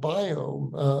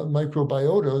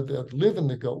microbiota that live in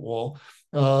the gut wall,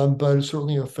 but it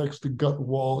certainly affects the gut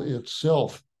wall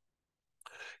itself.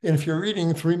 And if you're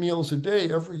eating 3 meals a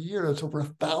day every year, that's over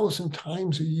 1,000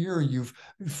 times a year you've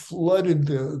flooded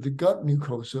the gut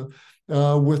mucosa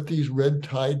with these red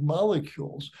tide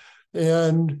molecules.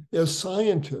 And as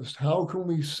scientists, how can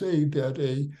we say that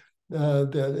a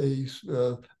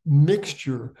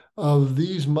mixture of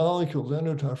these molecules,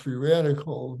 endotoxin free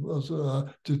radicals,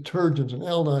 detergents and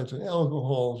aldehdydes and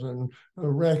alcohols and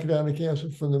arachidonic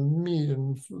acid from the meat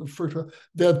and fructose,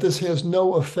 that this has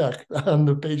no effect on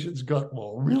the patient's gut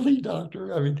wall? Really,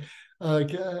 doctor? I mean,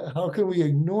 how can we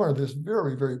ignore this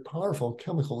very, very powerful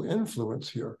chemical influence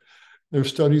here? There are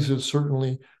studies that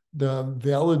certainly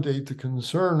validate the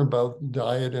concern about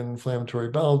diet and inflammatory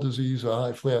bowel disease.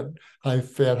 High fat,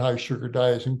 high sugar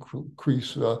diets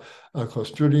increase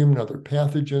Clostridium and other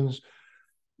pathogens.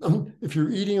 If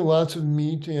you're eating lots of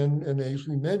meat and as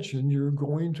we mentioned, you're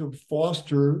going to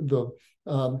foster the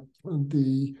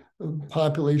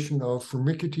population of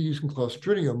Firmicutes and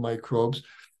Clostridium microbes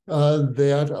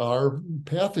that are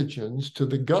pathogens to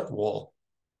the gut wall.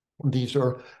 There's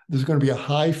going to be a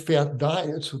high fat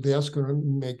diet, so that's going to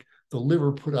make the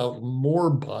liver put out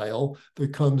more bile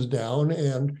that comes down,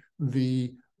 and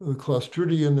the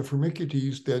Clostridia and the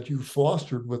Firmicutes that you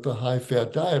fostered with the high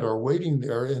fat diet are waiting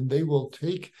there, and they will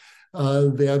take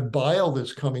that bile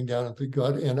that's coming down at the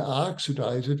gut and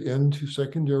oxidize it into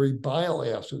secondary bile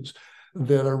acids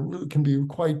that can be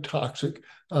quite toxic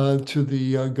to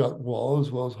the gut wall,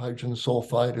 as well as hydrogen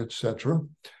sulfide, etc.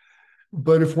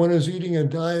 But if one is eating a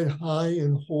diet high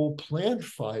in whole plant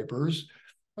fibers,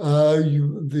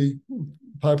 the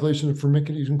population of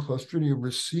Firmicutes and Clostridia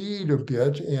recede a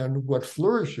bit, and what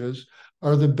flourishes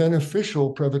are the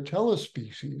beneficial Prevotella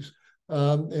species.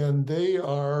 And they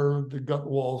are the gut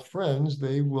wall friends.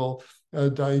 They will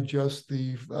digest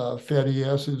the fatty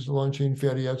acids, long-chain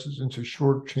fatty acids, into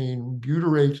short-chain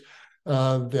butyrates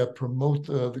that promote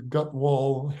the gut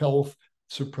wall health,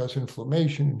 suppress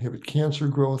inflammation, inhibit cancer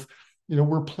growth.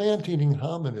 We're plant-eating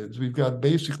hominids. We've got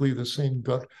basically the same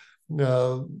gut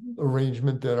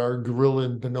arrangement that our gorilla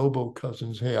and bonobo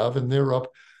cousins have, and they're up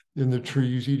in the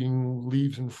trees eating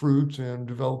leaves and fruits and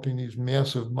developing these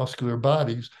massive muscular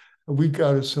bodies. We've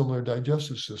got a similar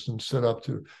digestive system set up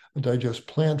to digest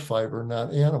plant fiber,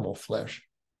 not animal flesh.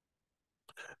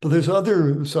 But there's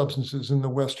other substances in the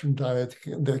Western diet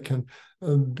that can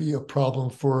be a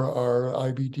problem for our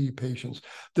IBD patients.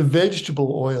 The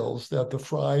vegetable oils that the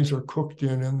fries are cooked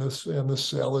in and the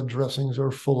salad dressings are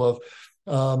full of,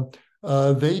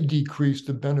 they decrease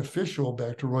the beneficial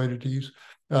bacteroidetes,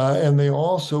 and they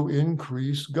also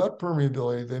increase gut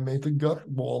permeability. They make the gut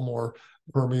wall more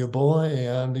permeable.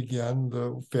 And again,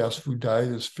 the fast food diet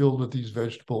is filled with these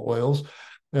vegetable oils,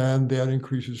 and that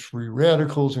increases free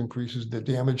radicals, increases the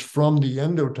damage from the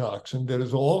endotoxin that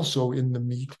is also in the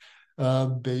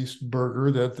meat-based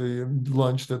burger, that the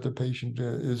lunch that the patient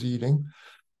is eating.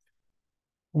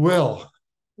 Well,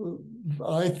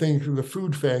 I think the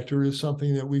food factor is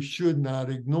something that we should not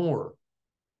ignore.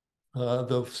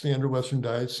 The standard Western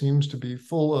diet seems to be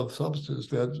full of substances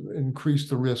that increase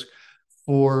the risk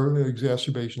for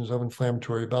exacerbations of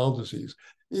inflammatory bowel disease.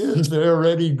 Is there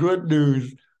any good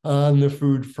news on the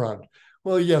food front?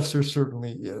 Well, yes, there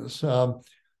certainly is.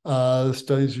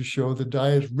 Studies show the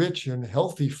diet rich in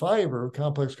healthy fiber,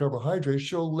 complex carbohydrates,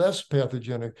 show less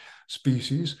pathogenic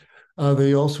species.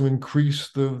 They also increase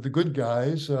the good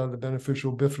guys, the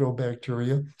beneficial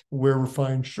bifidobacteria, where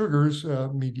refined sugars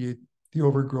mediate the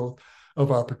overgrowth of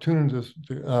opportunistic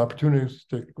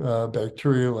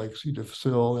bacteria like C.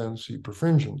 difficile and C.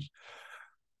 perfringens.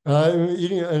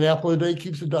 Eating an apple a day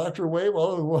keeps the doctor away.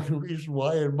 Well, one reason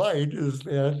why it might is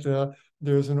that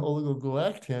there's an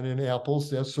oligogalactan in apples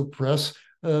that suppress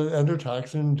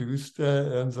endotoxin-induced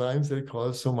enzymes that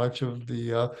cause so much of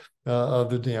the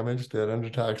damage that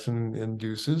endotoxin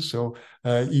induces. So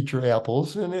eat your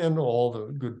apples and all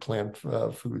the good plant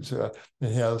foods that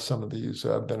have some of these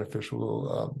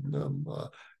beneficial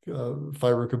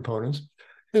fiber components.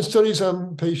 And studies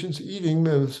on patients eating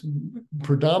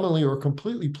predominantly or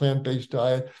completely plant-based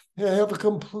diet have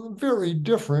a very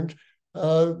different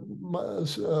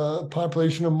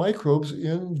population of microbes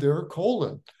in their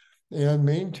colon. And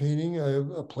maintaining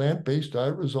a plant-based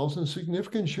diet results in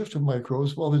significant shift of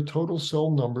microbes while the total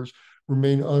cell numbers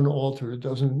remain unaltered. It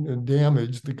doesn't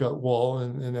damage the gut wall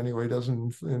in any way,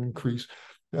 doesn't increase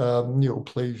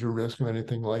neoplasia risk or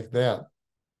anything like that.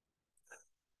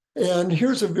 And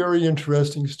here's a very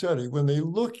interesting study. When they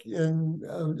look in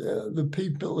the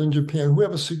people in Japan who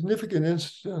have a significant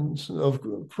instance of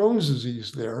Crohn's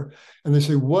disease there, and they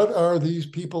say, what are these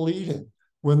people eating?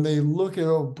 When they look at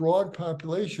a broad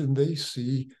population, they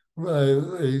see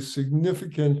a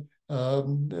significant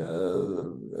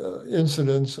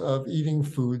incidence of eating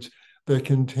foods that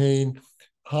contain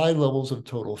high levels of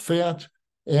total fat,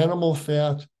 animal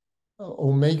fat,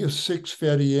 omega-6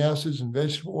 fatty acids and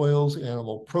vegetable oils,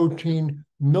 animal protein,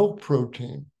 milk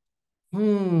protein.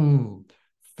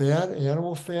 Fat,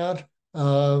 animal fat,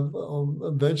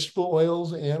 vegetable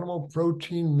oils, animal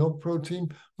protein, milk protein.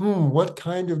 What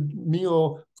kind of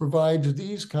meal provides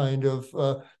these kind of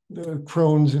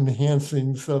Crohn's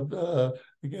enhancing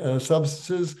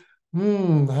substances?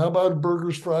 How about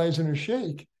burgers, fries, and a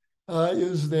shake?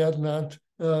 Is that not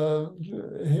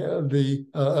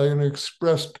an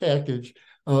express package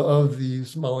of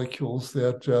these molecules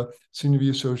that seem to be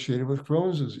associated with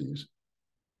Crohn's disease?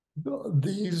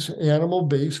 These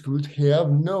animal-based foods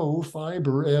have no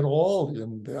fiber at all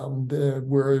in them,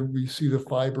 where we see the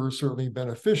fiber is certainly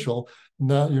beneficial.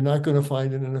 You're not going to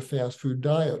find it in a fast food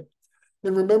diet.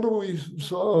 And remember, we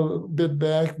saw a bit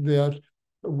back that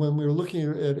when we were looking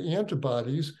at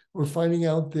antibodies, we're finding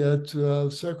out that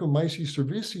Saccharomyces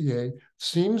cerevisiae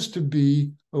seems to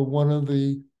be one of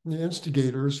the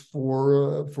instigators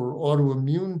for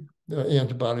autoimmune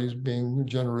antibodies being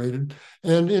generated.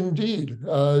 And indeed,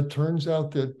 it turns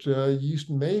out that yeast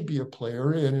may be a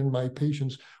player. And in my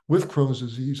patients with Crohn's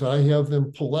disease, I have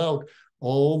them pull out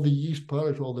all the yeast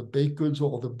products, all the baked goods,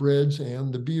 all the breads,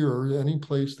 and the beer. Any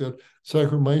place that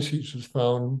Saccharomyces is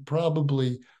found,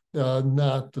 probably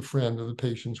not the friend of the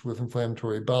patients with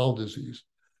inflammatory bowel disease.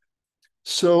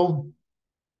 So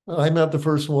I'm not the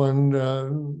first one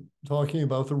talking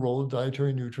about the role of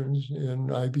dietary nutrients in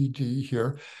IBD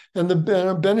here. And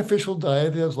the beneficial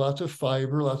diet has lots of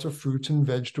fiber, lots of fruits and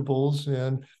vegetables,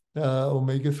 and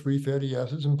omega-3 fatty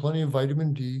acids, and plenty of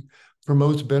vitamin D,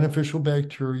 promotes beneficial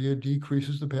bacteria,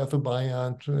 decreases the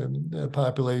pathobiont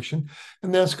population,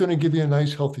 and that's going to give you a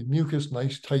nice healthy mucus,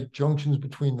 nice tight junctions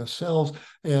between the cells,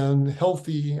 and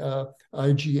healthy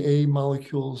IgA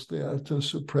molecules that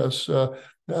suppress adverse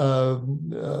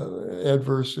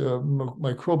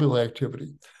microbial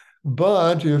activity.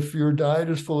 But if your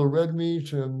diet is full of red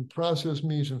meat and processed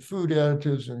meats and food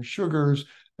additives and sugars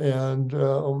and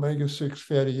omega-6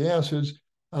 fatty acids,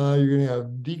 you're going to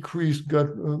have decreased gut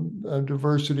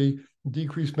diversity,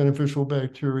 decreased beneficial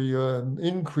bacteria, and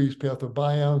increased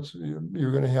pathobionts.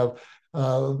 You're going to have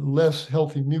less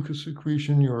healthy mucus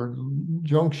secretion. Your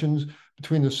junctions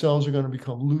between the cells are going to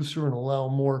become looser and allow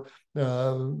more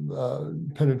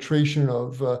penetration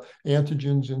of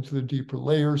antigens into the deeper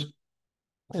layers.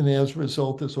 And as a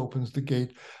result, this opens the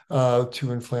gate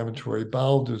to inflammatory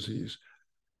bowel disease.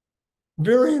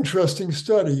 Very interesting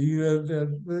study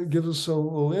that gives us a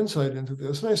little insight into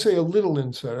this. And I say a little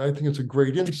insight. I think it's a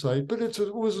great insight, but it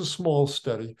was a small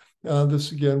study.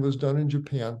 This, again, was done in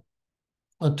Japan.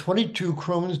 22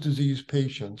 Crohn's disease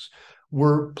patients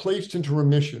were placed into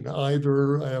remission,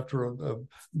 either after a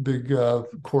big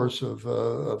course of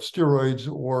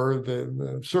steroids, or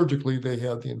surgically they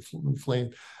had the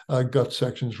inflamed gut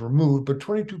sections removed. But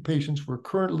 22 patients were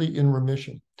currently in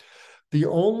remission. The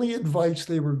only advice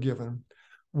they were given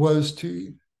was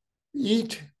to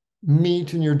eat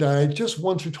meat in your diet just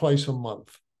once or twice a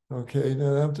month. Okay, you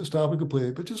don't have to stop it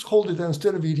completely, but just hold it down.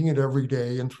 Instead of eating it every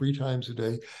day and 3 times a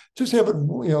day, just have it,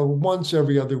 once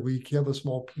every other week. Have a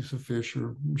small piece of fish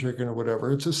or chicken or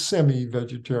whatever. It's a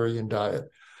semi-vegetarian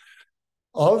diet.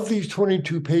 Of these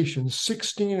 22 patients,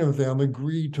 16 of them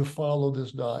agreed to follow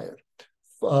this diet.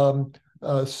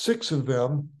 6 of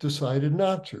them decided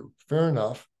not to. Fair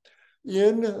enough.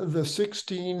 In the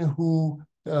 16 who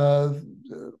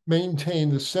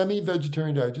maintained the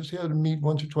semi-vegetarian diet, just had meat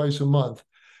once or twice a month,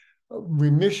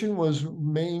 remission was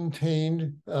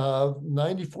maintained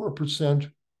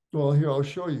 94%. Well, here, I'll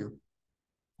show you.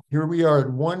 Here we are at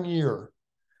 1 year.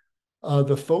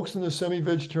 The folks in the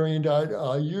semi-vegetarian diet,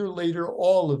 a year later,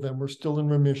 all of them were still in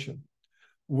remission,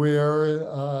 where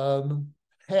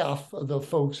half of the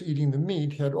folks eating the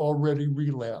meat had already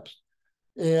relapsed.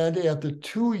 And at the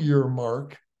 2-year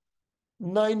mark,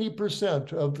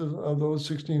 90% of those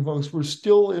 16 folks were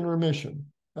still in remission.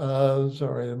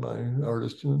 Sorry, my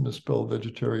artist misspelled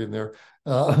vegetarian there.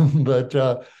 But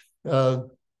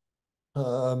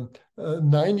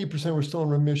 90% were still in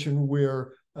remission,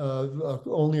 where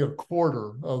only a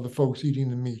quarter of the folks eating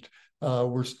the meat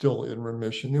were still in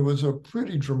remission. It was a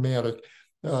pretty dramatic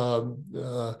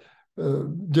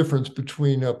difference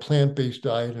between a plant-based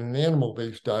diet and an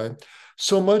animal-based diet,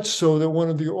 so much so that one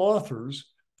of the authors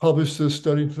published this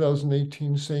study in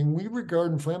 2018 saying, we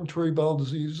regard inflammatory bowel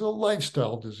disease as a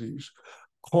lifestyle disease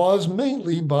caused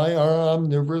mainly by our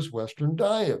omnivorous Western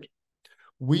diet.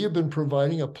 We have been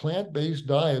providing a plant-based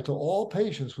diet to all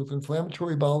patients with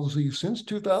inflammatory bowel disease since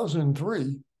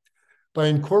 2003. By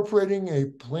incorporating a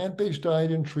plant-based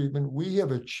diet in treatment, we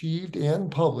have achieved and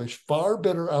published far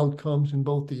better outcomes in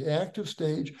both the active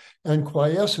stage and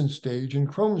quiescent stage in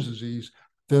Crohn's disease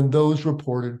than those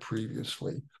reported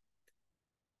previously.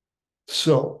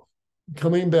 So,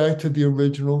 coming back to the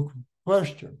original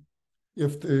question,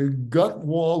 if the gut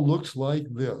wall looks like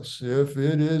this, if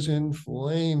it is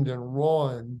inflamed and raw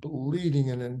and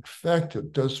bleeding and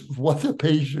infected, does what the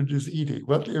patient is eating,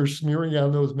 what they're smearing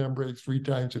on those membranes 3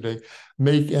 times a day,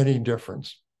 make any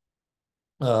difference?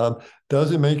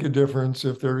 Does it make a difference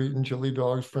if they're eating chili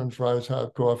dogs, French fries,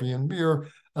 hot coffee, and beer,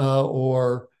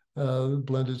 or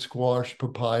blended squash,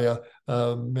 papaya,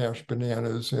 mashed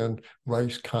bananas, and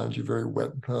rice congee, very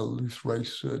wet, loose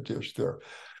rice dish there?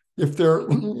 If they're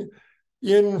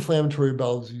in inflammatory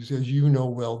bowel disease, as you know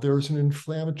well, there's an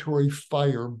inflammatory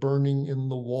fire burning in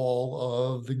the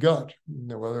wall of the gut,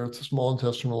 whether it's the small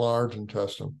intestine or large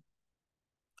intestine.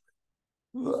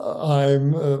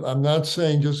 I'm not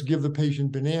saying just give the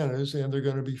patient bananas and they're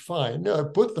going to be fine. No,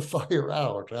 put the fire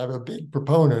out. I'm a big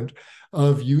proponent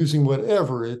of using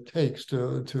whatever it takes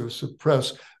to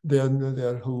suppress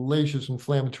that hellacious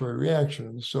inflammatory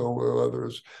reaction. So whether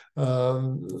it's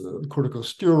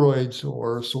corticosteroids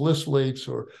or salicylates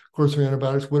or course of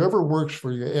antibiotics, whatever works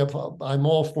for you, I'm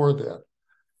all for that.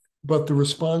 But the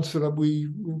response that we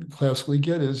classically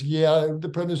get is, yeah, the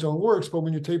prednisone works, but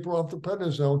when you taper off the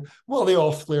prednisone, well, they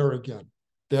all flare again.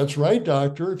 That's right,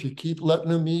 doctor. If you keep letting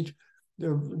them eat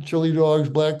chili dogs,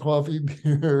 black coffee,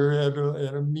 beer,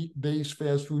 and a meat-based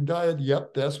fast food diet,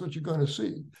 yep, that's what you're going to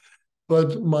see.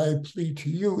 But my plea to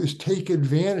you is take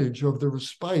advantage of the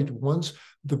respite once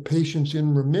the patient's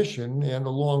in remission, and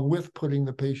along with putting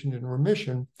the patient in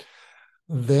remission,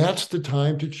 that's the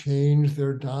time to change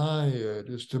their diet,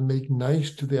 is to make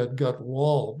nice to that gut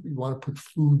wall. You want to put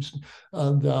foods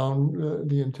down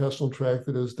the intestinal tract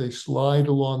that as they slide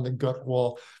along the gut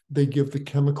wall, they give the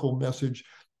chemical message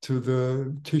to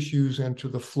the tissues and to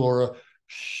the flora,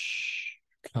 shh,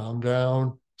 calm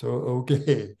down, so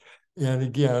okay. And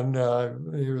again,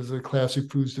 here's the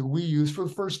classic foods that we use for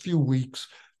the first few weeks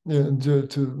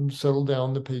to settle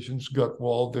down the patient's gut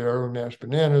wall there, mashed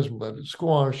bananas, blended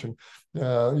squash, and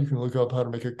you can look up how to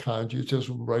make a congee. It's just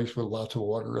rice with lots of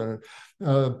water in it.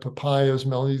 Papayas,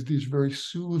 melons, these are very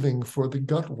soothing for the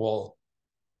gut wall.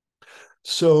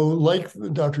 So like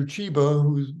Dr. Chiba,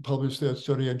 who published that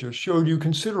study I just showed you,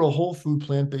 consider a whole food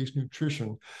plant-based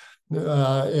nutrition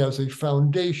as a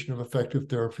foundation of effective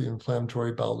therapy in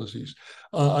inflammatory bowel disease.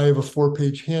 I have a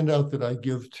 4-page handout that I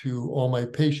give to all my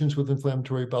patients with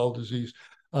inflammatory bowel disease,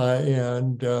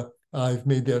 and I've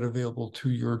made that available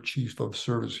to your chief of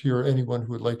service here. Anyone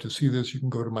who would like to see this, you can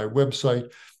go to my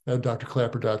website at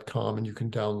drklaper.com, and you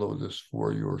can download this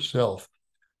for yourself.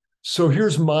 So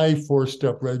here's my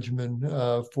 4-step regimen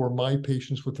for my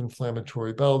patients with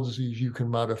inflammatory bowel disease. You can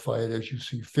modify it as you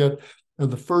see fit.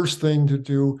 And the first thing to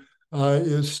do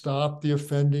is stop the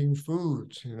offending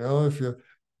foods. If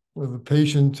the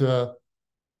patient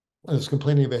is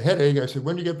complaining of a headache, I said,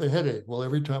 when do you get the headache? Well,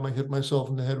 every time I hit myself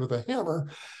in the head with a hammer,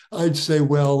 I'd say,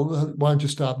 well, why don't you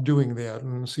stop doing that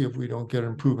and see if we don't get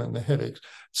improvement in the headaches.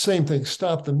 Same thing,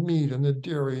 stop the meat and the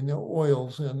dairy and the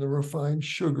oils and the refined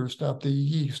sugar, stop the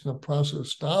yeast and the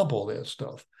process, stop all that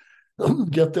stuff.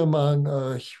 Get them on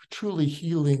a truly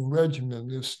healing regimen.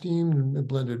 The steamed and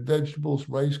blended vegetables,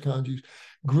 rice congees,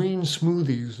 green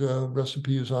smoothies.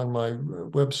 Recipe is on my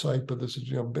website, but this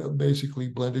is basically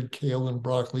blended kale and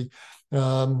broccoli,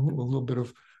 a little bit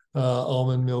of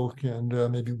almond milk, and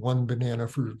maybe 1 banana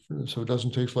so it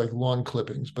doesn't taste like lawn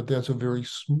clippings. But that's a very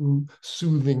smooth,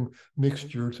 soothing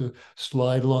mixture to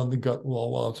slide along the gut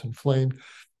wall while it's inflamed.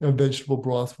 Vegetable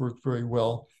broth works very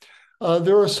well.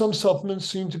 There are some supplements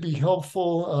seem to be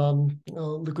helpful.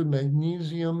 Liquid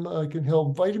magnesium can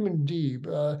help. Vitamin D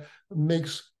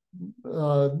makes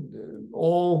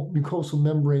all mucosal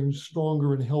membranes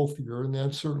stronger and healthier, and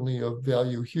that's certainly of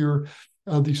value here.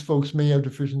 These folks may have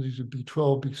deficiencies of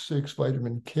B12, B6,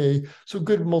 vitamin K. So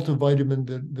good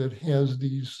multivitamin that has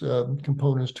these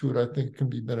components to it, I think, can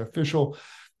be beneficial.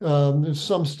 There's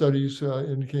some studies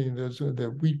indicating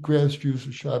that wheatgrass juice,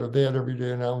 a shot of that every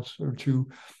day, an ounce or two.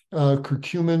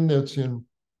 Curcumin that's in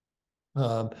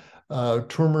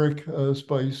turmeric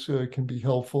spice can be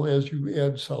helpful as you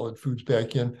add solid foods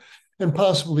back in. And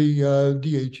possibly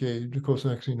DHA,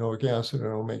 docosahexaenoic acid, and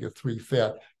omega-3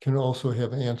 fat can also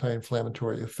have an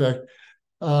anti-inflammatory effect.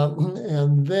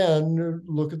 And then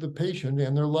look at the patient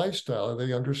and their lifestyle. Are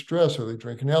they under stress? Are they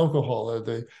drinking alcohol? Are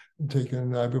they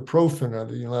taking ibuprofen? Are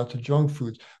they eating lots of junk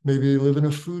foods? Maybe they live in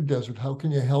a food desert. How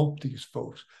can you help these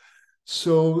folks?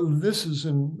 So this is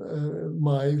in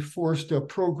my four-step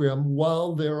program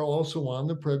while they're also on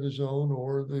the prednisone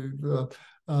or the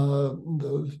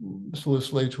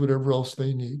salicylates, whatever else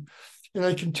they need. And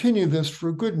I continue this for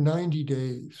a good 90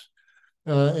 days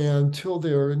until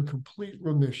they are in complete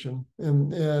remission.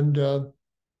 And then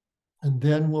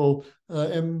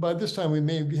and by this time we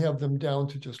may have them down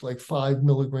to just like 5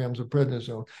 milligrams of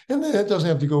prednisone. And then it doesn't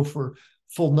have to go for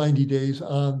full 90 days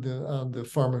on the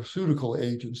pharmaceutical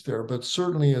agents there, but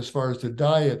certainly as far as the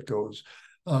diet goes,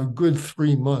 a good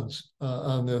 3 months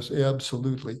on this,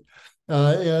 absolutely.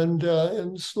 And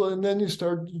then you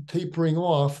start tapering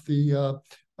off the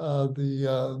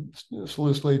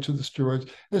salicylates or the steroids.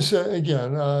 And so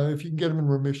again, if you can get them in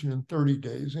remission in 30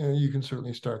 days, you can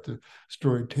certainly start the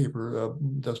steroid taper.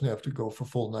 Doesn't have to go for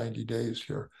full 90 days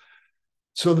here.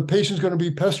 So the patient's going to be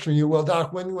pestering you. Well,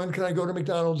 doc, when can I go to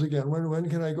McDonald's again? When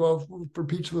can I go out for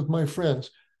pizza with my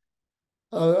friends?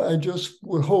 I just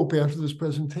would hope after this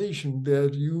presentation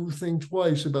that you think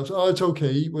twice about, oh, it's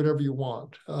okay, eat whatever you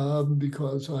want,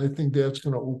 because I think that's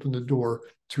going to open the door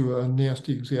to a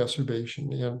nasty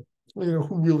exacerbation. And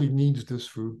who really needs this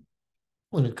food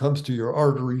when it comes to your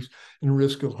arteries and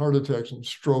risk of heart attacks and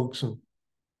strokes and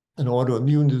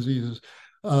autoimmune diseases?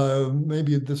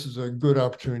 Maybe this is a good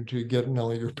opportunity to get not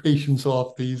only your patients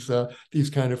off these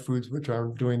kind of foods, which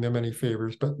aren't doing them any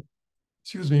favors, but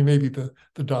maybe the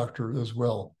doctor as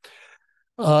well.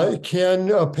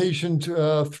 Can a patient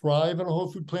thrive on a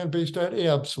whole food plant-based diet?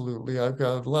 Absolutely. I've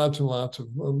got lots and lots of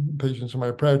patients in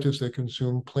my practice that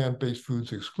consume plant-based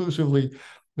foods exclusively,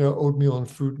 oatmeal and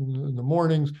fruit in the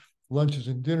mornings, lunches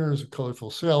and dinners, colorful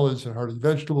salads and hearty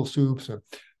vegetable soups,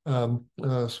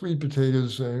 and sweet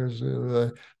potatoes. There's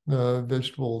a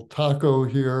vegetable taco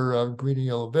here, green and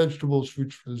yellow vegetables,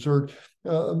 fruits for dessert.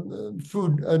 A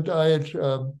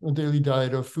daily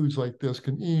diet of foods like this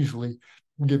can easily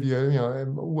give you,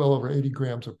 well over 80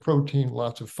 grams of protein,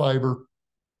 lots of fiber.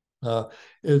 And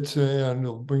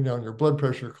it'll bring down your blood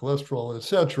pressure, cholesterol,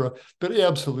 etc. But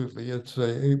absolutely,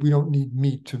 we don't need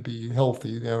meat to be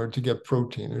healthy, or to get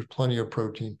protein. There's plenty of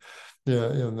protein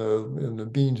in the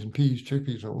beans and peas,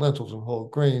 chickpeas and lentils and whole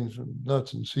grains and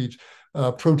nuts and seeds.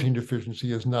 Protein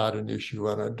deficiency is not an issue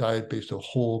on a diet based on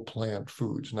whole plant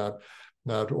foods, not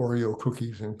Oreo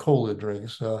cookies and cola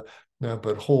drinks,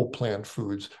 but whole plant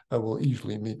foods will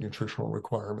easily meet nutritional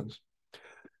requirements.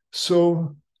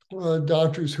 So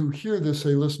doctors who hear this say,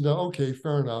 listen, okay,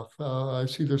 fair enough. I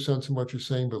see there's sense in what you're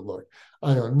saying, but look,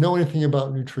 I don't know anything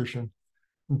about nutrition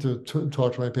to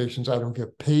talk to my patients. I don't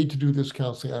get paid to do this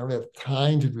counseling. I don't have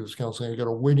time to do this counseling. I got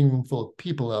a waiting room full of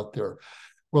people out there.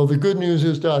 Well, the good news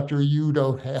is, doctor, you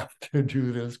don't have to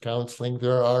do this counseling.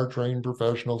 There are trained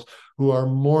professionals who are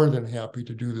more than happy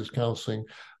to do this counseling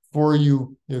for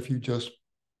you. If you just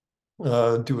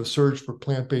do a search for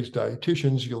plant-based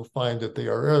dietitians, you'll find that they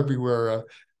are everywhere.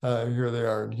 Here they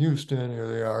are in Houston, here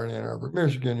they are in Ann Arbor,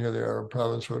 Michigan, here they are in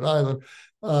Providence, Rhode Island.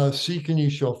 Seek and you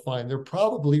shall find. They're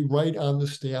probably right on the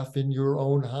staff in your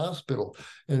own hospital.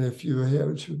 And if you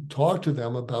have to talk to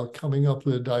them about coming up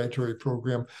with a dietary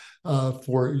program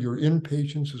for your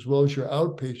inpatients as well as your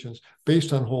outpatients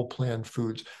based on whole plant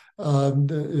foods,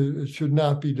 it should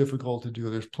not be difficult to do.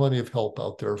 There's plenty of help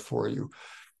out there for you.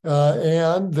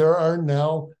 And there are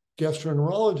now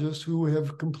gastroenterologists who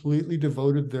have completely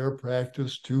devoted their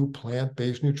practice to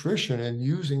plant-based nutrition and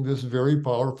using this very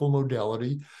powerful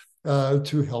modality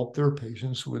to help their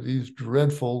patients with these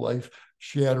dreadful,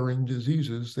 life-shattering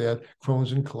diseases that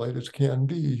Crohn's and colitis can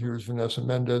be. Here's Vanessa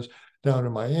Mendez down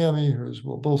in Miami. Here's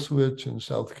Will Bulsiewicz in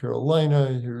South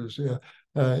Carolina. Here's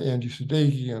Angie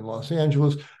Sadeghi in Los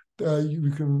Angeles.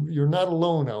 You're not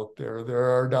alone out there. There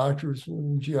are doctors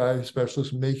and GI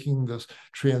specialists making this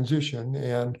transition,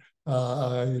 and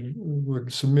I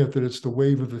would submit that it's the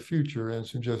wave of the future and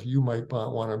suggest you might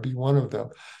want to be one of them,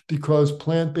 because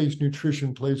plant-based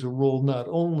nutrition plays a role not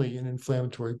only in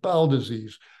inflammatory bowel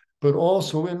disease, but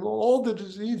also in all the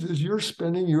diseases you're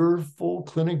spending your full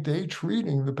clinic day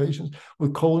treating. The patients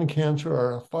with colon cancer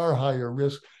are a far higher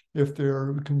risk if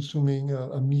they're consuming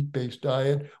a meat-based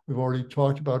diet. We've already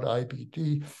talked about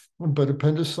IBD, but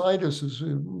appendicitis is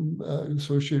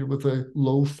associated with a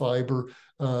low-fiber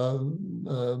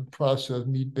processed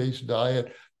meat-based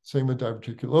diet. Same with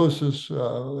diverticulosis,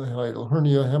 hiatal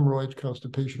hernia, hemorrhoids,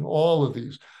 constipation, all of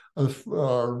these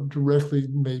are directly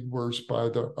made worse by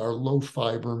our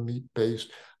low-fiber,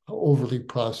 meat-based, overly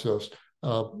processed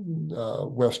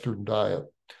Western diet.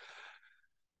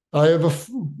 I have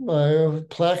a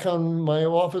plaque on my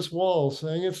office wall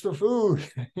saying it's the food.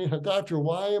 Doctor,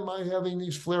 why am I having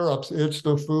these flare-ups? It's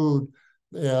the food.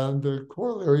 And the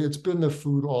corollary, it's been the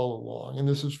food all along. And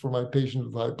this is for my patients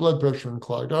with high blood pressure and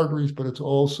clogged arteries, but it's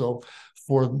also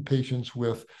for patients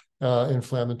with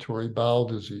inflammatory bowel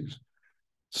disease.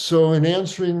 So in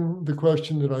answering the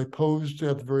question that I posed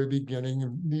at the very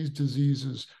beginning, these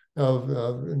diseases of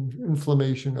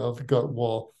inflammation of the gut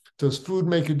wall, does food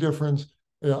make a difference?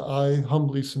 I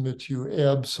humbly submit to you,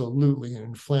 absolutely, in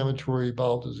inflammatory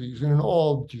bowel disease and in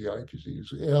all GI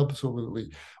disease,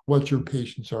 absolutely, what your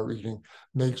patients are eating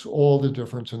makes all the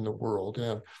difference in the world.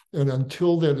 And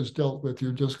until that is dealt with,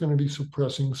 you're just going to be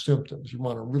suppressing symptoms. You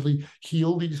want to really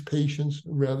heal these patients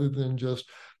rather than just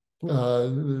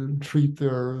treat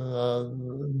their,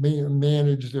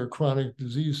 manage their chronic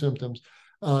disease symptoms,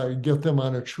 get them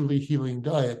on a truly healing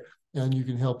diet, and you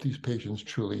can help these patients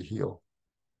truly heal.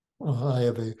 I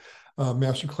have a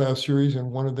masterclass series, and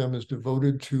one of them is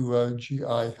devoted to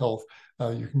GI health.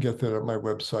 You can get that at my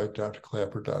website,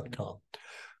 drklaper.com.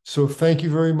 So thank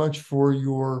you very much for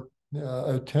your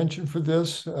attention for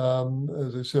this.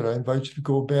 As I said, I invite you to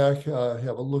go back,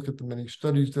 have a look at the many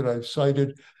studies that I've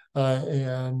cited,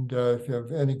 and if you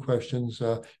have any questions,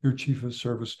 your chief of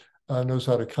service knows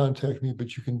how to contact me,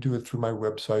 but you can do it through my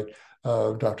website,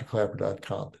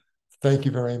 drklaper.com. Thank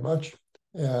you very much.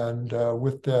 And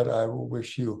with that, I will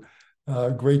wish you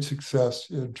great success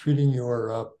in treating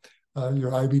your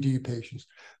IBD patients.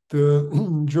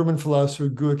 The German philosopher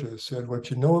Goethe said, what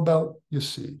you know about, you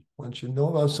see. Once you know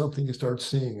about something, you start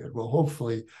seeing it. Well,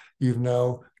 hopefully, you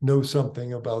now know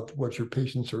something about what your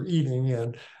patients are eating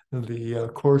and the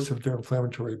course of their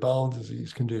inflammatory bowel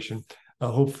disease condition.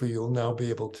 Hopefully, you'll now be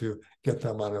able to get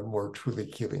them on a more truly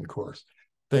healing course.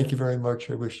 Thank you very much.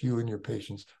 I wish you and your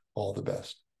patients all the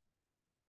best.